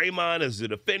Draymond as a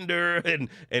defender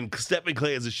and Steph and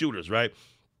Clay as the shooters, right?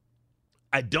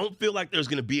 I don't feel like there's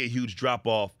going to be a huge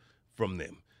drop-off from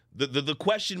them. The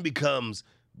question becomes,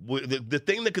 the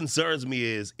thing that concerns me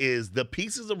is the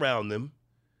pieces around them.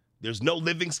 There's no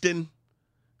Livingston.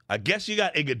 I guess you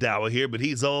got Iguodala here, but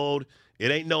he's old. It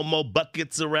ain't no Mo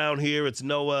Buckets around here. It's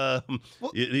no,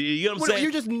 you know what I'm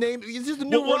saying? It's just a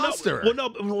new roster.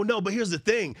 No, but here's the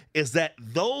thing, is that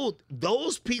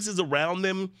those pieces around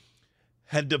them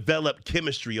had developed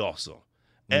chemistry also.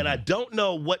 And I don't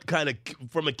know what kind of,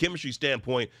 from a chemistry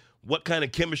standpoint, what kind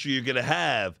of chemistry you're going to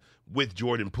have with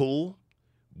Jordan Poole,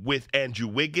 with Andrew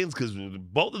Wiggins, because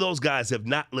both of those guys have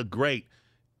not looked great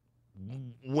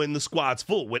when the squad's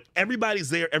full. When everybody's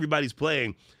there, everybody's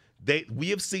playing, we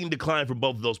have seen decline from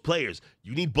both of those players.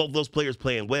 You need both of those players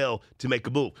playing well to make a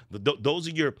move. Those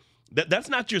are that's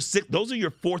not your sixth. Those are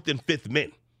your fourth and fifth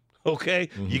men. Okay,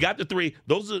 You got the three.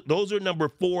 Those are number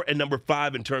 4 and number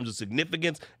 5 in terms of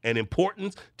significance and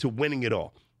importance to winning it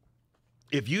all.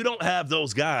 If you don't have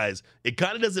those guys, it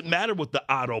kind of doesn't matter what the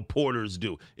Otto Porters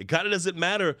do. It kind of doesn't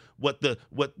matter what the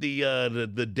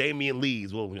Damian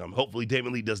Lees. Well, hopefully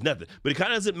Damian Lee does nothing. But it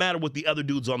kind of doesn't matter what the other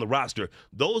dudes on the roster.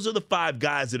 Those are the 5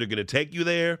 guys that are going to take you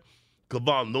there.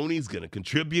 Kevon Looney's going to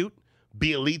contribute.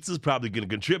 Bielitsa's probably going to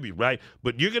contribute, right?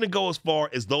 But you're going to go as far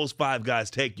as those 5 guys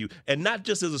take you, and not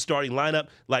just as a starting lineup,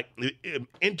 like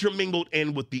intermingled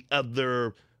in with the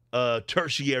other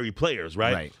tertiary players,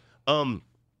 right?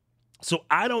 So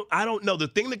I don't know. The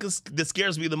thing that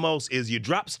scares me the most is you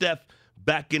drop Steph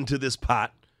back into this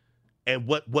pot, and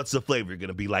what's the flavor going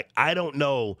to be like? I don't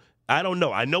know. I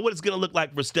know what it's going to look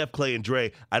like for Steph, Clay, and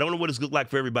Dre. I don't know what it's going to look like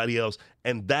for everybody else,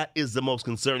 and that is the most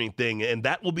concerning thing. And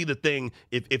that will be the thing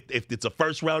if it's a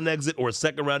first-round exit or a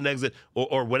second-round exit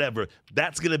or whatever.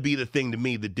 That's going to be the thing to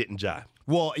me that didn't jive.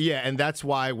 Well, yeah, and that's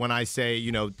why when I say,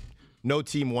 no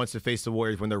team wants to face the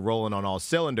Warriors when they're rolling on all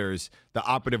cylinders. The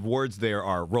operative words there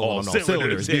are rolling on all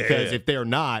cylinders. Because if they're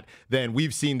not, then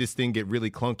we've seen this thing get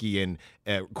really clunky and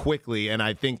quickly. And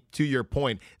I think, to your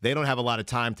point, they don't have a lot of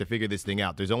time to figure this thing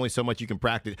out. There's only so much you can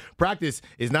practice. Practice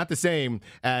is not the same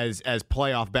as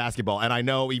playoff basketball. And I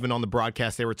know even on the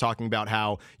broadcast they were talking about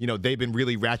how, they've been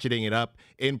really ratcheting it up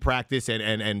in practice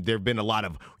and there have been a lot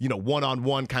of,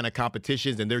 one-on-one kind of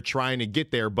competitions, and they're trying to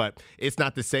get there, but it's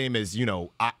not the same as,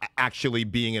 actually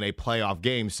being in a playoff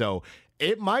game. So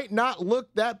it might not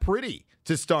look that pretty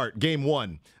to start game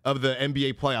 1 of the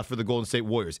NBA playoffs for the Golden State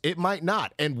Warriors. It might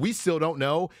not. And we still don't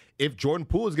know if Jordan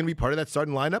Poole is going to be part of that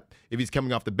starting lineup, if he's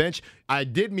coming off the bench. I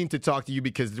did mean to talk to you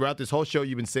because throughout this whole show,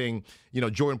 you've been saying,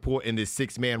 Jordan Poole in this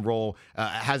 6-man role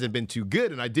hasn't been too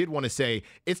good. And I did want to say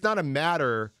it's not a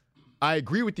matter, I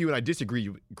agree with you and I disagree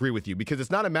with you, because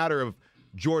it's not a matter of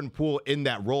Jordan Poole in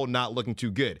that role not looking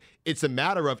too good. It's a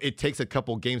matter of it takes a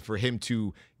couple games for him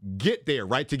to get there,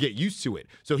 right, to get used to it.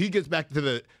 So he gets back to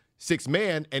the sixth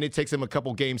man, and it takes him a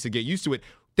couple games to get used to it.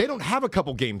 They don't have a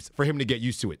couple games for him to get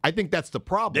used to it. I think that's the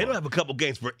problem. They don't have a couple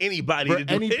games for anybody to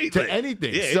do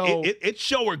anything. Yeah, so it's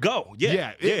show or go.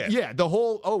 Yeah. The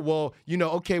whole,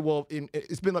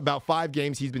 it's been about 5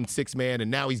 games. He's been sixth man,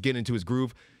 and now he's getting into his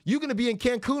groove. You're going to be in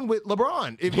Cancun with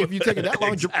LeBron if you take it that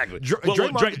long. Exactly.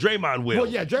 Draymond will. Well,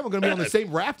 yeah, Draymond going to be on the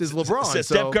same raft as LeBron.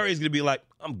 Steph Curry's going to be like,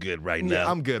 I'm good right now.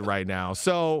 Yeah, I'm good right now.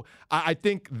 So I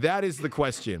think that is the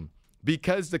question.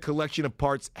 Because the collection of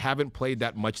parts haven't played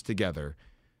that much together,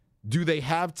 do they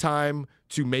have time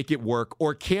to make it work,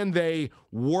 or can they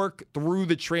work through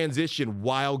the transition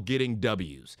while getting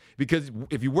W's? Because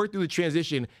if you work through the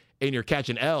transition and you're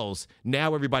catching L's,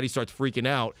 now everybody starts freaking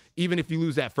out. Even if you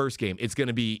lose that first game, it's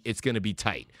gonna be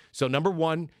tight. So number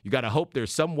one, you got to hope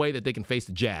there's some way that they can face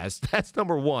the Jazz. That's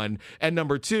number one. And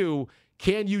number two,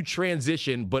 can you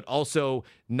transition, but also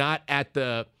not at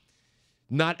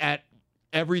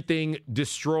everything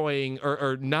destroying,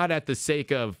 or not at the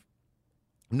sake of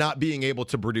not being able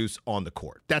to produce on the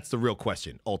court? That's the real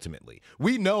question, ultimately.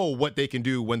 We know what they can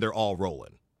do when they're all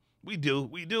rolling. We do.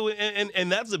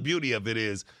 And that's the beauty of it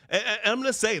is, and I'm going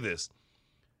to say this.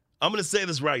 I'm going to say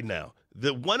this right now.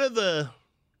 With the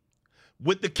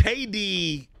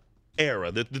KD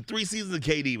era, the 3 seasons of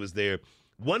KD was there,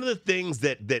 one of the things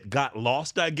that got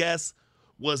lost, I guess,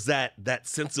 was that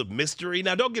sense of mystery.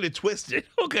 Now, don't get it twisted,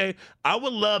 okay? I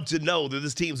would love to know that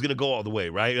this team's going to go all the way,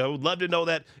 right? I would love to know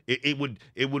that. It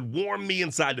would warm me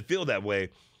inside to feel that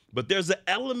way. But there's an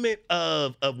element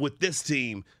of with this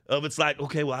team of it's like,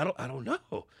 okay, well, I don't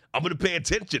know. I'm going to pay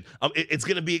attention. It's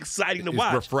going to be exciting to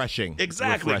watch. Refreshing.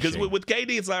 Exactly, because with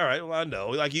KD, it's all right. Well, I know.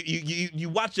 Like you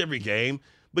watch every game,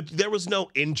 but there was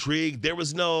no intrigue. There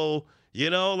was no,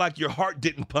 like your heart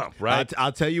didn't pump, right?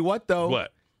 I'll tell you what, though.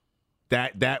 What?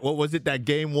 That what was it? That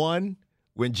game 1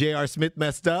 when J.R. Smith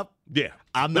messed up? Yeah.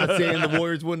 I'm not saying the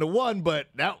Warriors wouldn't have won, but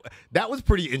that was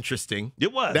pretty interesting.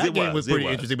 It was. That game was pretty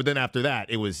interesting. But then after that,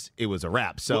 it was a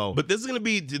wrap. So, but this is gonna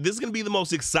be the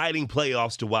most exciting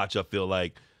playoffs to watch. I feel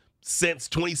like since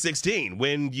 2016,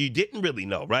 when you didn't really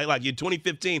know, right? Like in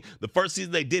 2015, the first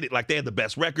season they did it, like they had the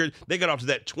best record. They got off to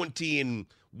that 20-1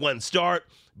 start.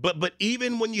 But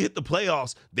even when you hit the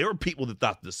playoffs, there were people that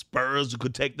thought the Spurs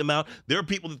could take them out. There were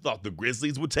people that thought the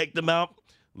Grizzlies would take them out.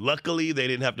 Luckily, they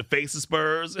didn't have to face the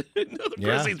Spurs. The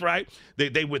Grizzlies, right?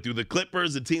 They went through the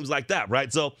Clippers and teams like that,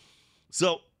 right? So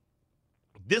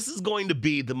this is going to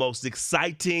be the most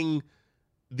exciting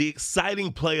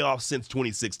playoffs since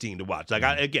 2016 to watch. Like,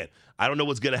 I don't know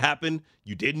what's going to happen.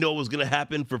 You didn't know what was going to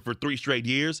happen for 3 straight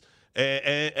years.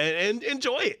 And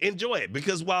enjoy it.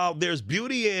 Because while there's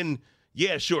beauty in,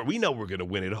 yeah, sure, we know we're going to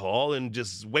win it all and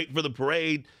just wait for the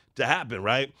parade to happen,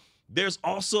 right? There's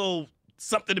also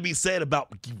something to be said about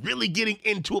really getting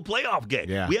into a playoff game.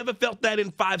 Yeah. We haven't felt that in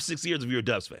 5-6 years if you're a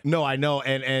Dubs fan. No, I know.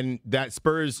 And that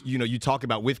Spurs, you talk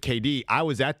about with KD, I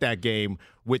was at that game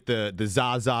with the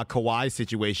Zaza Kawhi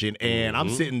situation, and I'm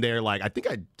sitting there like, I think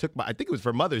it was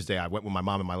for Mother's Day. I went with my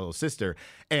mom and my little sister,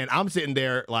 and I'm sitting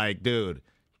there like, dude,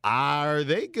 are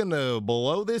they going to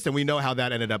blow this? And we know how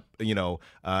that ended up,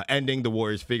 ending. The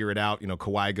Warriors figure it out.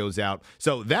 Kawhi goes out.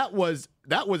 So that was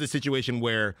a situation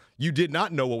where you did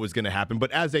not know what was going to happen.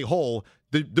 But as a whole,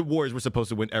 the Warriors were supposed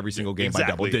to win every single game by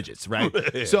double digits, right?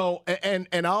 Yeah. So,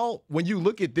 when you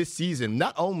look at this season,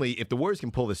 not only, if the Warriors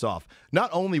can pull this off, not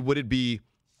only would it be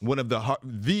one of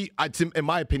in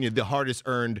my opinion, the hardest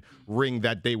earned ring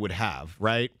that they would have,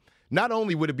 right? Not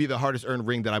only would it be the hardest earned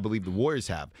ring that I believe the Warriors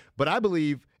have, but I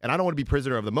believe, and I don't want to be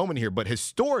prisoner of the moment here, but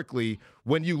historically,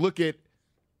 when you look at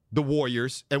the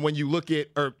Warriors and when you look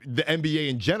at the NBA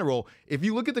in general, if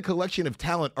you look at the collection of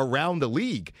talent around the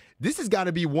league, this has got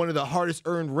to be one of the hardest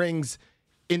earned rings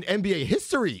in NBA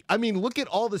history. I mean, look at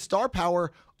all the star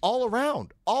power all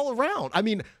around. I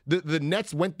mean, the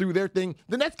Nets went through their thing.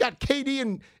 The Nets got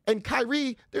KD and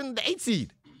Kyrie. They're in the 8th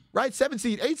seed. Right? 7th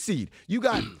seed, 8th seed. You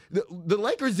got the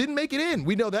Lakers didn't make it in.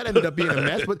 We know that ended up being a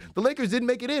mess, but the Lakers didn't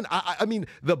make it in. I mean,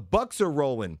 the Bucks are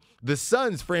rolling. The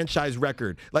Suns franchise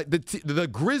record. Like the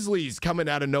Grizzlies coming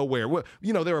out of nowhere.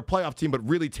 They're a playoff team, but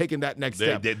really taking that next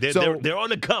step. They're on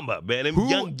the come up, man. And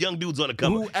young dudes on the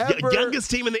come up. Youngest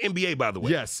team in the NBA, by the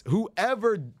way. Yes.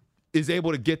 Whoever is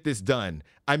able to get this done.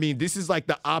 I mean, this is like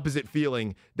the opposite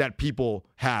feeling that people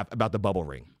have about the bubble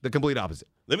ring. The complete opposite.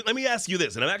 Let me ask you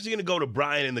this, and I'm actually going to go to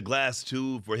Brian in the glass,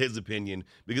 too, for his opinion,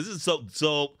 because this is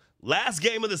so last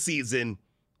game of the season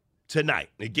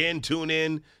tonight. Again, tune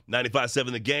in,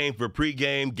 95.7 The Game for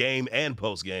pregame, game, and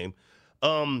postgame.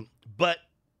 But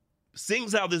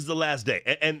seeing how this is the last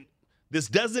day, and this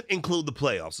doesn't include the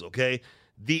playoffs, okay?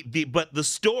 But the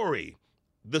story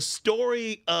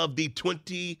of the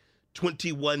 2020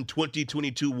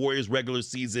 2021-2022 Warriors regular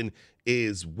season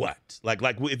is what? Like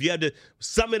if you had to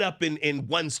sum it up in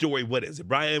one story, what is it?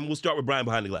 Brian, we'll start with Brian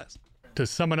behind the glass. To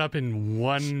sum it up in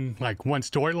one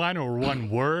storyline or one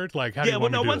word, like how do you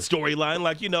want me to do one it? storyline,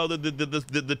 like the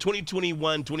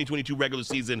 2021-2022 regular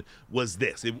season was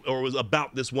this, or was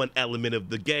about this one element of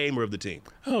the game or of the team.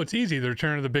 Oh, it's easy. The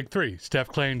return of the big three, Steph,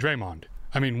 Clay, and Draymond.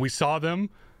 I mean, we saw them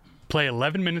play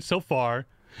 11 minutes so far,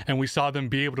 and we saw them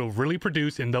be able to really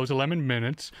produce in those 11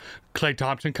 minutes. Klay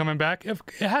Thompson coming back. It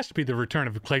has to be the return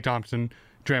of Klay Thompson,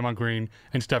 Draymond Green,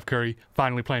 and Steph Curry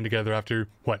finally playing together after,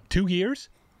 2 years?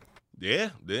 Yeah,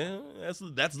 that's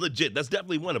legit. That's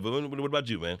definitely one of them. What about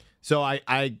you, man? So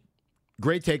I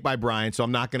great take by Brian, so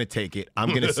I'm not going to take it. I'm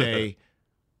going to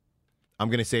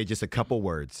say just a couple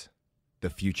words. The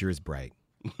future is bright.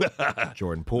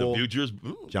 Jordan Poole, The future's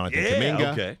Jonathan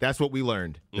Kuminga. Okay. That's what we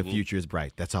learned. The future is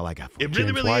bright. That's all I got for you. It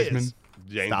really, James really Wiseman. is.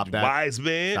 James Stop that.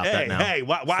 Wiseman. Stop that now.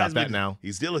 Wiseman. Stop that now.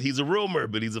 He's a rumor,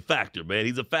 but he's a factor, man.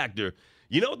 He's a factor.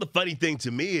 You know what the funny thing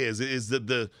to me is that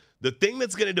the thing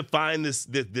that's going to define this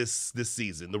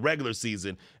season, the regular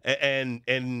season,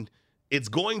 and it's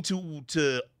going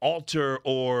to alter,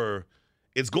 or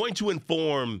it's going to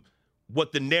inform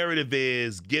what the narrative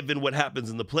is given what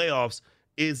happens in the playoffs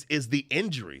is the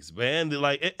injuries, man.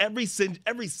 Like every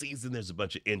season there's a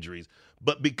bunch of injuries,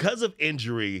 but because of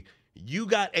injury, you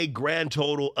got a grand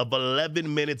total of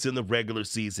 11 minutes in the regular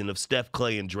season of Steph,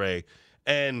 Clay, and Dre,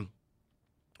 and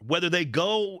whether they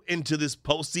go into this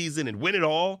postseason and win it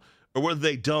all or whether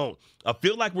they don't, I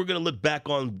feel like we're going to look back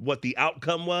on what the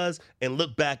outcome was and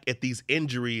look back at these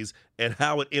injuries and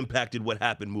how it impacted what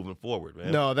happened moving forward,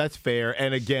 man. No, that's fair.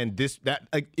 And again,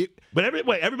 But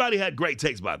everybody had great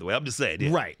takes, by the way. I'm just saying.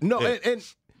 Yeah. Right. No, Yeah. and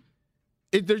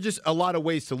there's just a lot of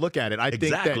ways to look at it. I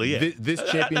Exactly, think that yeah.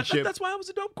 this championship. That's why it was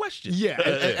a dope question.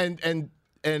 Yeah,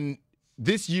 and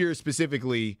this year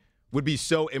specifically would be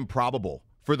so improbable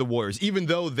for the Warriors, even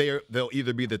though they'll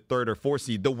either be the 3rd or 4th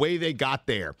seed. The way they got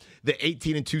there, the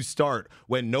 18-2 start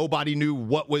when nobody knew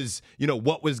what was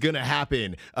going to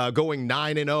happen, going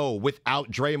 9-0 without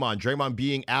Draymond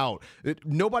being out.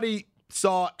 Nobody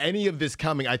saw any of this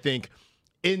coming, I think,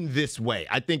 in this way.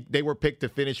 I think they were picked to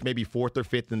finish maybe 4th or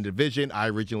 5th in the division. I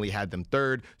originally had them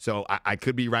 3rd, so I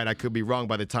could be right, I could be wrong.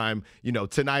 By the time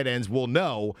tonight ends, we'll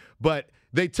know. But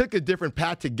they took a different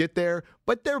path to get there,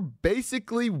 but they're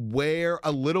basically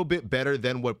a little bit better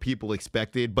than what people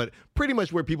expected, but pretty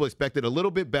much where people expected, a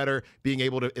little bit better,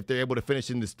 if they're able to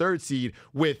finish in this 3rd seed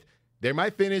they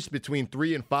might finish between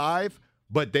 3 and 5,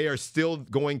 but they are still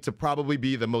going to probably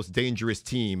be the most dangerous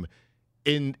team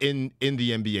in the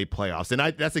NBA playoffs. And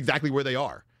that's exactly where they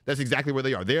are. That's exactly where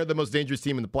they are. They're the most dangerous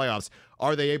team in the playoffs.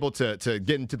 Are they able to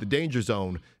get into the danger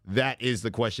zone? That is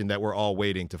the question that we're all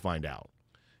waiting to find out.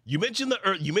 You mentioned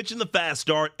the fast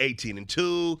start,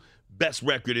 18-2, best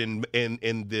record in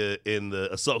the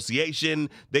association.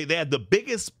 They had the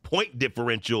biggest point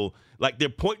differential. Like their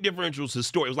point differential is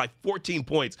historic. It was like 14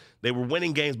 points. They were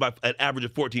winning games by an average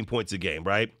of 14 points a game,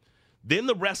 right? Then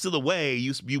the rest of the way,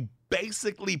 you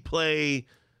basically play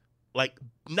like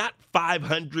not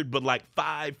 500, but like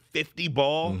 550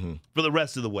 ball for the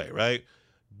rest of the way, right?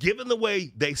 Given the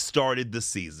way they started the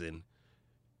season,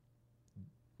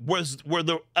 were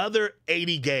the other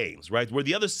 80 games, right? Were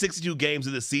the other 62 games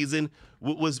of the season,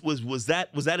 was that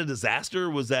a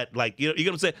disaster? Was that like, you know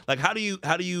what I'm saying? Like how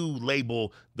do you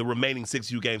label the remaining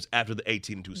 62 games after the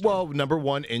 18-2 start? Well, number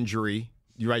one, injury.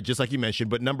 You're right, just like you mentioned.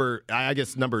 But I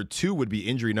guess number 2 would be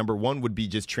injury. Number 1 would be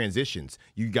just transitions.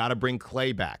 You got to bring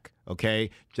Clay back, okay?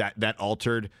 That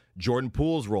altered Jordan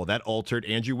Poole's role. That altered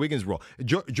Andrew Wiggins' role.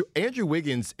 Andrew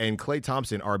Wiggins and Klay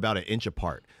Thompson are about an inch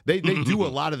apart. They do a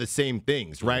lot of the same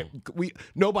things, right?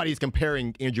 Nobody's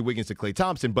comparing Andrew Wiggins to Klay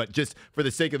Thompson, but just for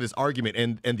the sake of this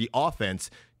argument and the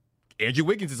offense, Andrew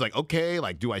Wiggins is like, okay,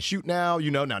 like, do I shoot now?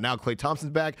 Now Klay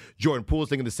Thompson's back. Jordan Poole's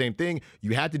thinking the same thing.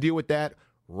 You had to deal with that.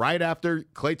 Right after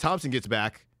Klay Thompson gets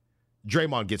back,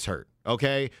 Draymond gets hurt,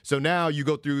 okay? So now you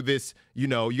go through this, you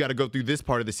got to go through this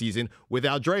part of the season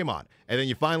without Draymond. And then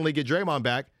you finally get Draymond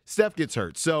back, Steph gets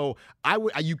hurt. So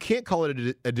you can't call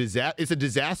it a disaster. It's a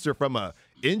disaster from a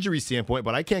injury standpoint,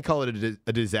 but I can't call it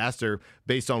a disaster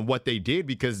based on what they did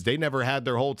because they never had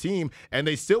their whole team, and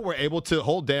they still were able to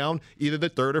hold down either the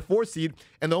 3rd or 4th seed.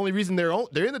 And the only reason they're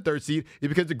in the 3rd seed is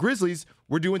because the Grizzlies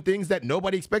were doing things that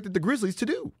nobody expected the Grizzlies to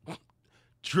do.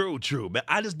 True. But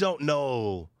I just don't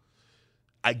know.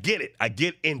 I get it. I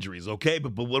get injuries, okay?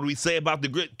 But what do we say about the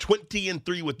grid?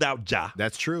 20-3 without Ja.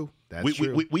 That's true.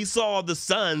 We saw the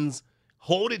Suns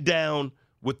hold it down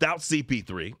without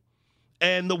CP3.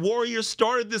 And the Warriors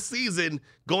started this season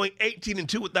going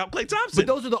 18-2 without Klay Thompson. But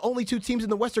those are the only two teams in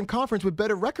the Western Conference with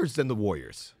better records than the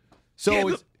Warriors. So,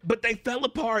 yeah, but they fell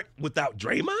apart without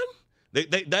Draymond. They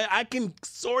I can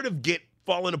sort of get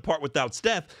falling apart without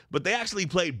Steph, but they actually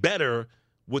played better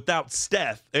without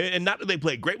Steph. And not that they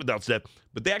played great without Steph,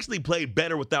 but they actually played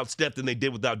better without Steph than they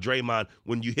did without Draymond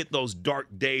when you hit those dark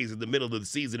days in the middle of the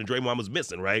season and Draymond was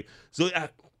missing, right? So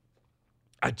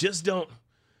I just don't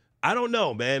 – I don't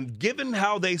know, man. Given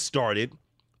how they started,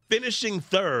 finishing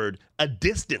third, a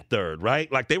distant third,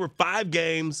 right? Like they were 5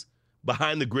 games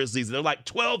behind the Grizzlies, and they're like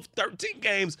 12, 13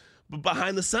 games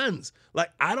behind the Suns.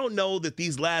 Like, I don't know that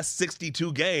these last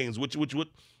 62 games, which is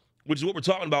what we're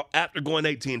talking about after going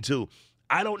 18-2,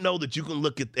 I don't know that you can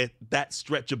look at that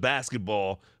stretch of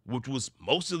basketball, which was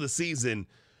most of the season,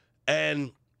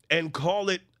 and call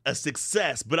it a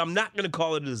success, but I'm not going to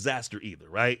call it a disaster either,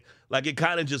 right? Like, it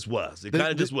kind of just was. It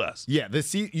kind of just was. Yeah,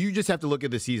 you just have to look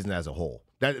at the season as a whole.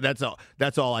 That's all.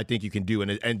 That's all I think you can do.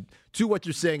 And to what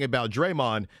you're saying about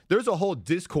Draymond, there's a whole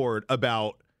discord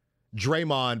about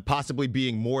Draymond possibly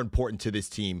being more important to this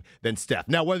team than Steph.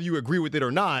 Now, whether you agree with it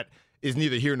or not is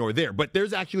neither here nor there. But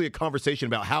there's actually a conversation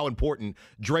about how important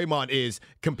Draymond is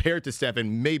compared to Steph,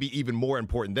 and maybe even more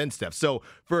important than Steph. So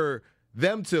for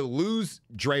them to lose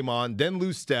Draymond, then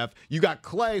lose Steph, you got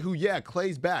Klay, who,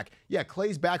 Klay's back. Yeah,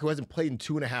 Klay's back, who hasn't played in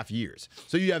 2.5 years.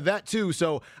 So you have that too.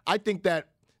 So I think that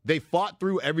they fought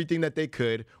through everything that they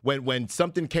could. When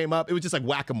something came up, it was just like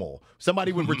whack-a-mole.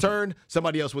 Somebody would return,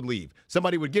 somebody else would leave.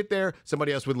 Somebody would get there,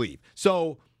 somebody else would leave.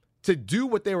 So to do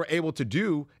what they were able to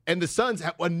do, and the Suns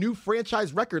have a new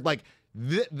franchise record, like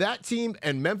that team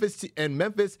and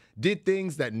Memphis did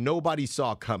things that nobody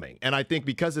saw coming. And I think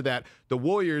because of that, the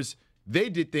Warriors, they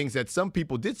did things that some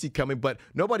people did see coming, but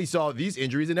nobody saw these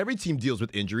injuries, and every team deals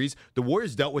with injuries. The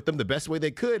Warriors dealt with them the best way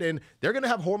they could, and they're going to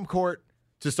have home court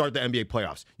to start the NBA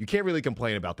playoffs. You can't really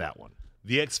complain about that one.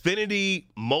 The Xfinity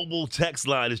mobile text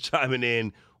line is chiming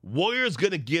in. Warriors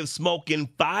going to give Smoke in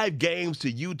 5 games to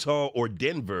Utah or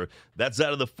Denver. That's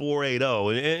out of the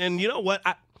 480. And you know what?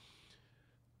 I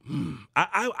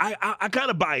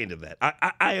kind of buy into that.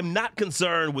 I am not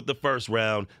concerned with the first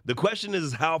round. The question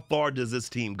is, how far does this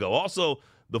team go? Also,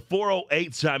 the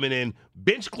 408 chiming in.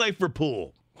 Bench Klay for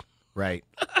Poole. Right.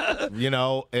 And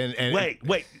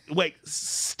Wait.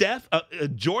 Steph,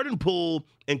 Jordan Poole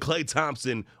and Klay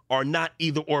Thompson are not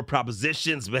either or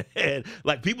propositions, man.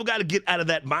 Like, people got to get out of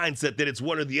that mindset that it's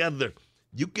one or the other.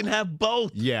 You can have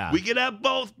both. Yeah. We can have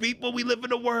both, people. We live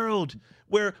in a world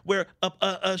where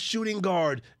a shooting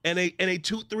guard and a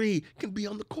 2-3 can be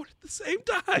on the court at the same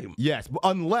time. Yes,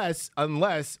 unless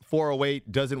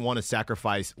 408 doesn't want to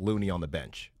sacrifice Looney on the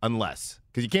bench.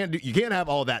 Because you can't have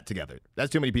all that together. That's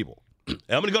too many people. I'm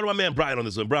going to go to my man Brian on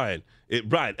this one. Brian,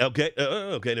 okay,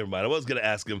 never mind. I was going to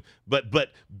ask him, but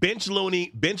bench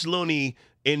Looney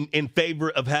in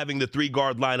favor of having the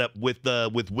 3-guard lineup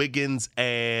with Wiggins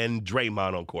and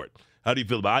Draymond on court. How do you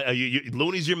feel about it?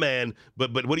 Looney's your man,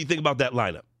 but what do you think about that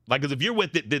lineup? Like, because if you're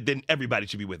with it, then everybody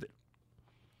should be with it.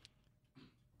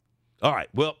 All right.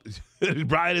 Well,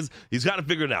 Brian he's got to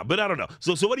figure it out, but I don't know.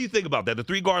 So what do you think about that? The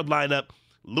 3-guard lineup,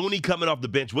 Looney coming off the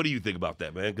bench. What do you think about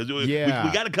that, man? Because we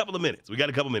got a couple of minutes.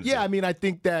 Yeah, I mean, I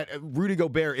think that Rudy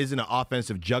Gobert isn't an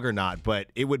offensive juggernaut, but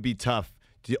it would be tough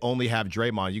to only have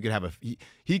Draymond. You could have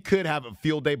he could have a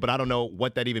field day, but I don't know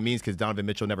what that even means because Donovan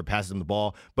Mitchell never passes him the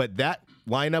ball. But that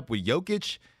lineup with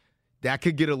Jokic, that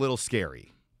could get a little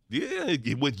scary. Yeah,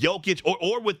 with Jokic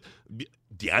or with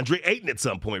DeAndre Ayton at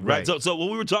some point, right? So what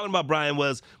we were talking about, Brian,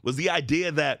 was the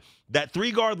idea that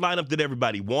 3-guard lineup that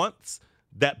everybody wants,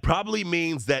 that probably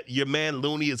means that your man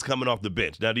Looney is coming off the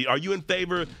bench. Now, are you in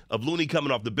favor of Looney coming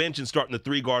off the bench and starting the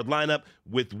 3-guard lineup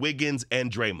with Wiggins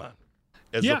and Draymond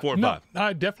as the 4 and 5?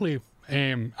 I definitely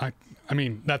am. I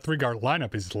mean, that 3-guard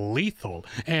lineup is lethal.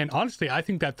 And honestly, I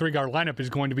think that 3-guard lineup is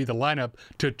going to be the lineup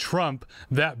to trump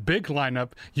that big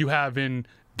lineup you have in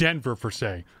Denver, per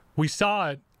se. We saw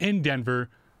it in Denver.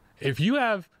 If you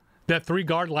have that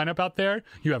 3-guard lineup out there,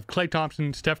 you have Klay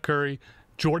Thompson, Steph Curry,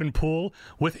 Jordan Poole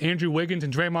with Andrew Wiggins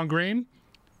and Draymond Green.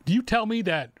 Do you tell me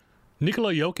that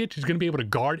Nikola Jokic is going to be able to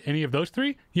guard any of those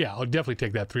 3? Yeah, I'll definitely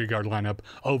take that 3-guard lineup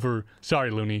over,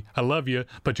 sorry, Looney, I love you,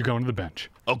 but you're going to the bench.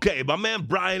 Okay, my man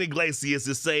Brian Iglesias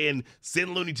is saying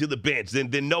send Looney to the bench.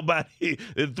 Then nobody,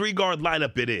 the 3-guard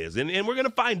lineup it is. And we're going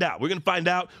to find out. We're going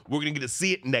to get to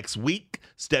see it next week.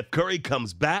 Steph Curry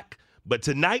comes back. But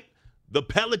tonight, the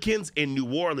Pelicans in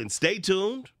New Orleans. Stay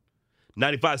tuned.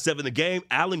 95.7 The Game.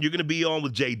 Alan, you're going to be on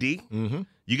with JD. Mm-hmm.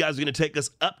 You guys are going to take us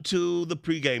up to the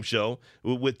pregame show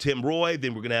with Tim Roy.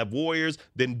 Then we're going to have Warriors.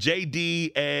 Then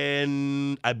JD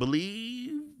and I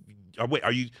believe, Or wait,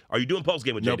 are you doing post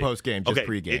game with JD? No post game, just okay.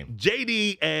 pregame.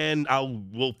 JD and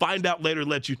we'll find out later.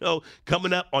 Let you know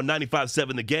coming up on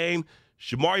 95.7 The Game.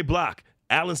 Shamari Block,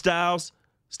 Alan Styles,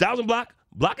 Styles and Block,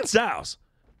 Block and Styles.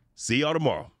 See y'all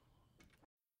tomorrow.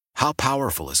 How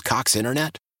powerful is Cox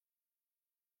Internet?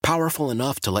 Powerful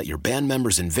enough to let your band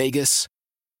members in Vegas,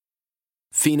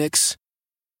 Phoenix,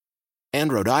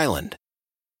 and Rhode Island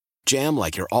jam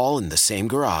like you're all in the same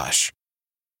garage.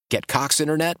 Get Cox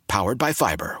Internet powered by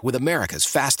fiber with America's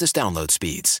fastest download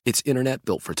speeds. It's internet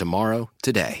built for tomorrow,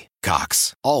 today.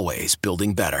 Cox, always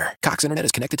building better. Cox Internet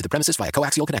is connected to the premises via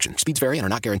coaxial connection. Speeds vary and are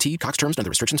not guaranteed. Cox terms and other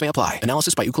restrictions may apply.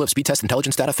 Analysis by Ookla Speed Test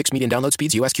Intelligence Data. Fixed median download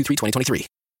speeds. US Q3 2023.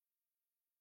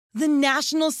 The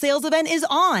national sales event is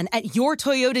on at your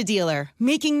Toyota dealer,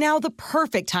 making now the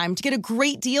perfect time to get a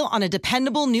great deal on a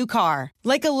dependable new car.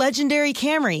 Like a legendary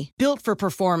Camry, built for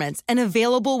performance and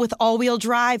available with all-wheel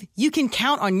drive, you can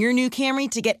count on your new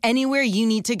Camry to get anywhere you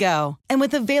need to go. And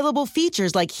with available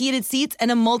features like heated seats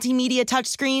and a multimedia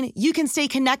touchscreen, you can stay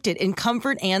connected in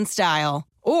comfort and style.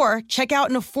 Or check out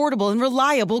an affordable and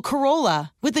reliable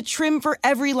Corolla with a trim for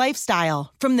every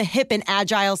lifestyle. From the hip and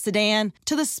agile sedan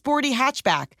to the sporty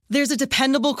hatchback, there's a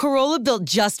dependable Corolla built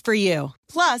just for you.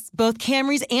 Plus, both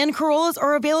Camrys and Corollas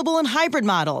are available in hybrid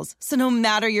models. So no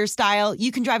matter your style,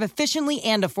 you can drive efficiently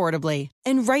and affordably.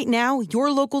 And right now, your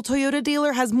local Toyota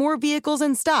dealer has more vehicles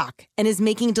in stock and is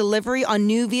making delivery on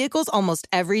new vehicles almost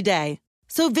every day.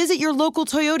 So visit your local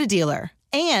Toyota dealer.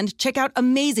 And check out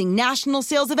amazing national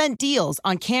sales event deals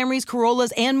on Camrys,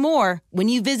 Corollas, and more when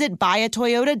you visit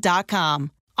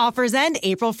buyatoyota.com. Offers end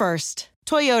April 1st.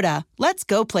 Toyota, let's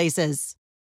go places.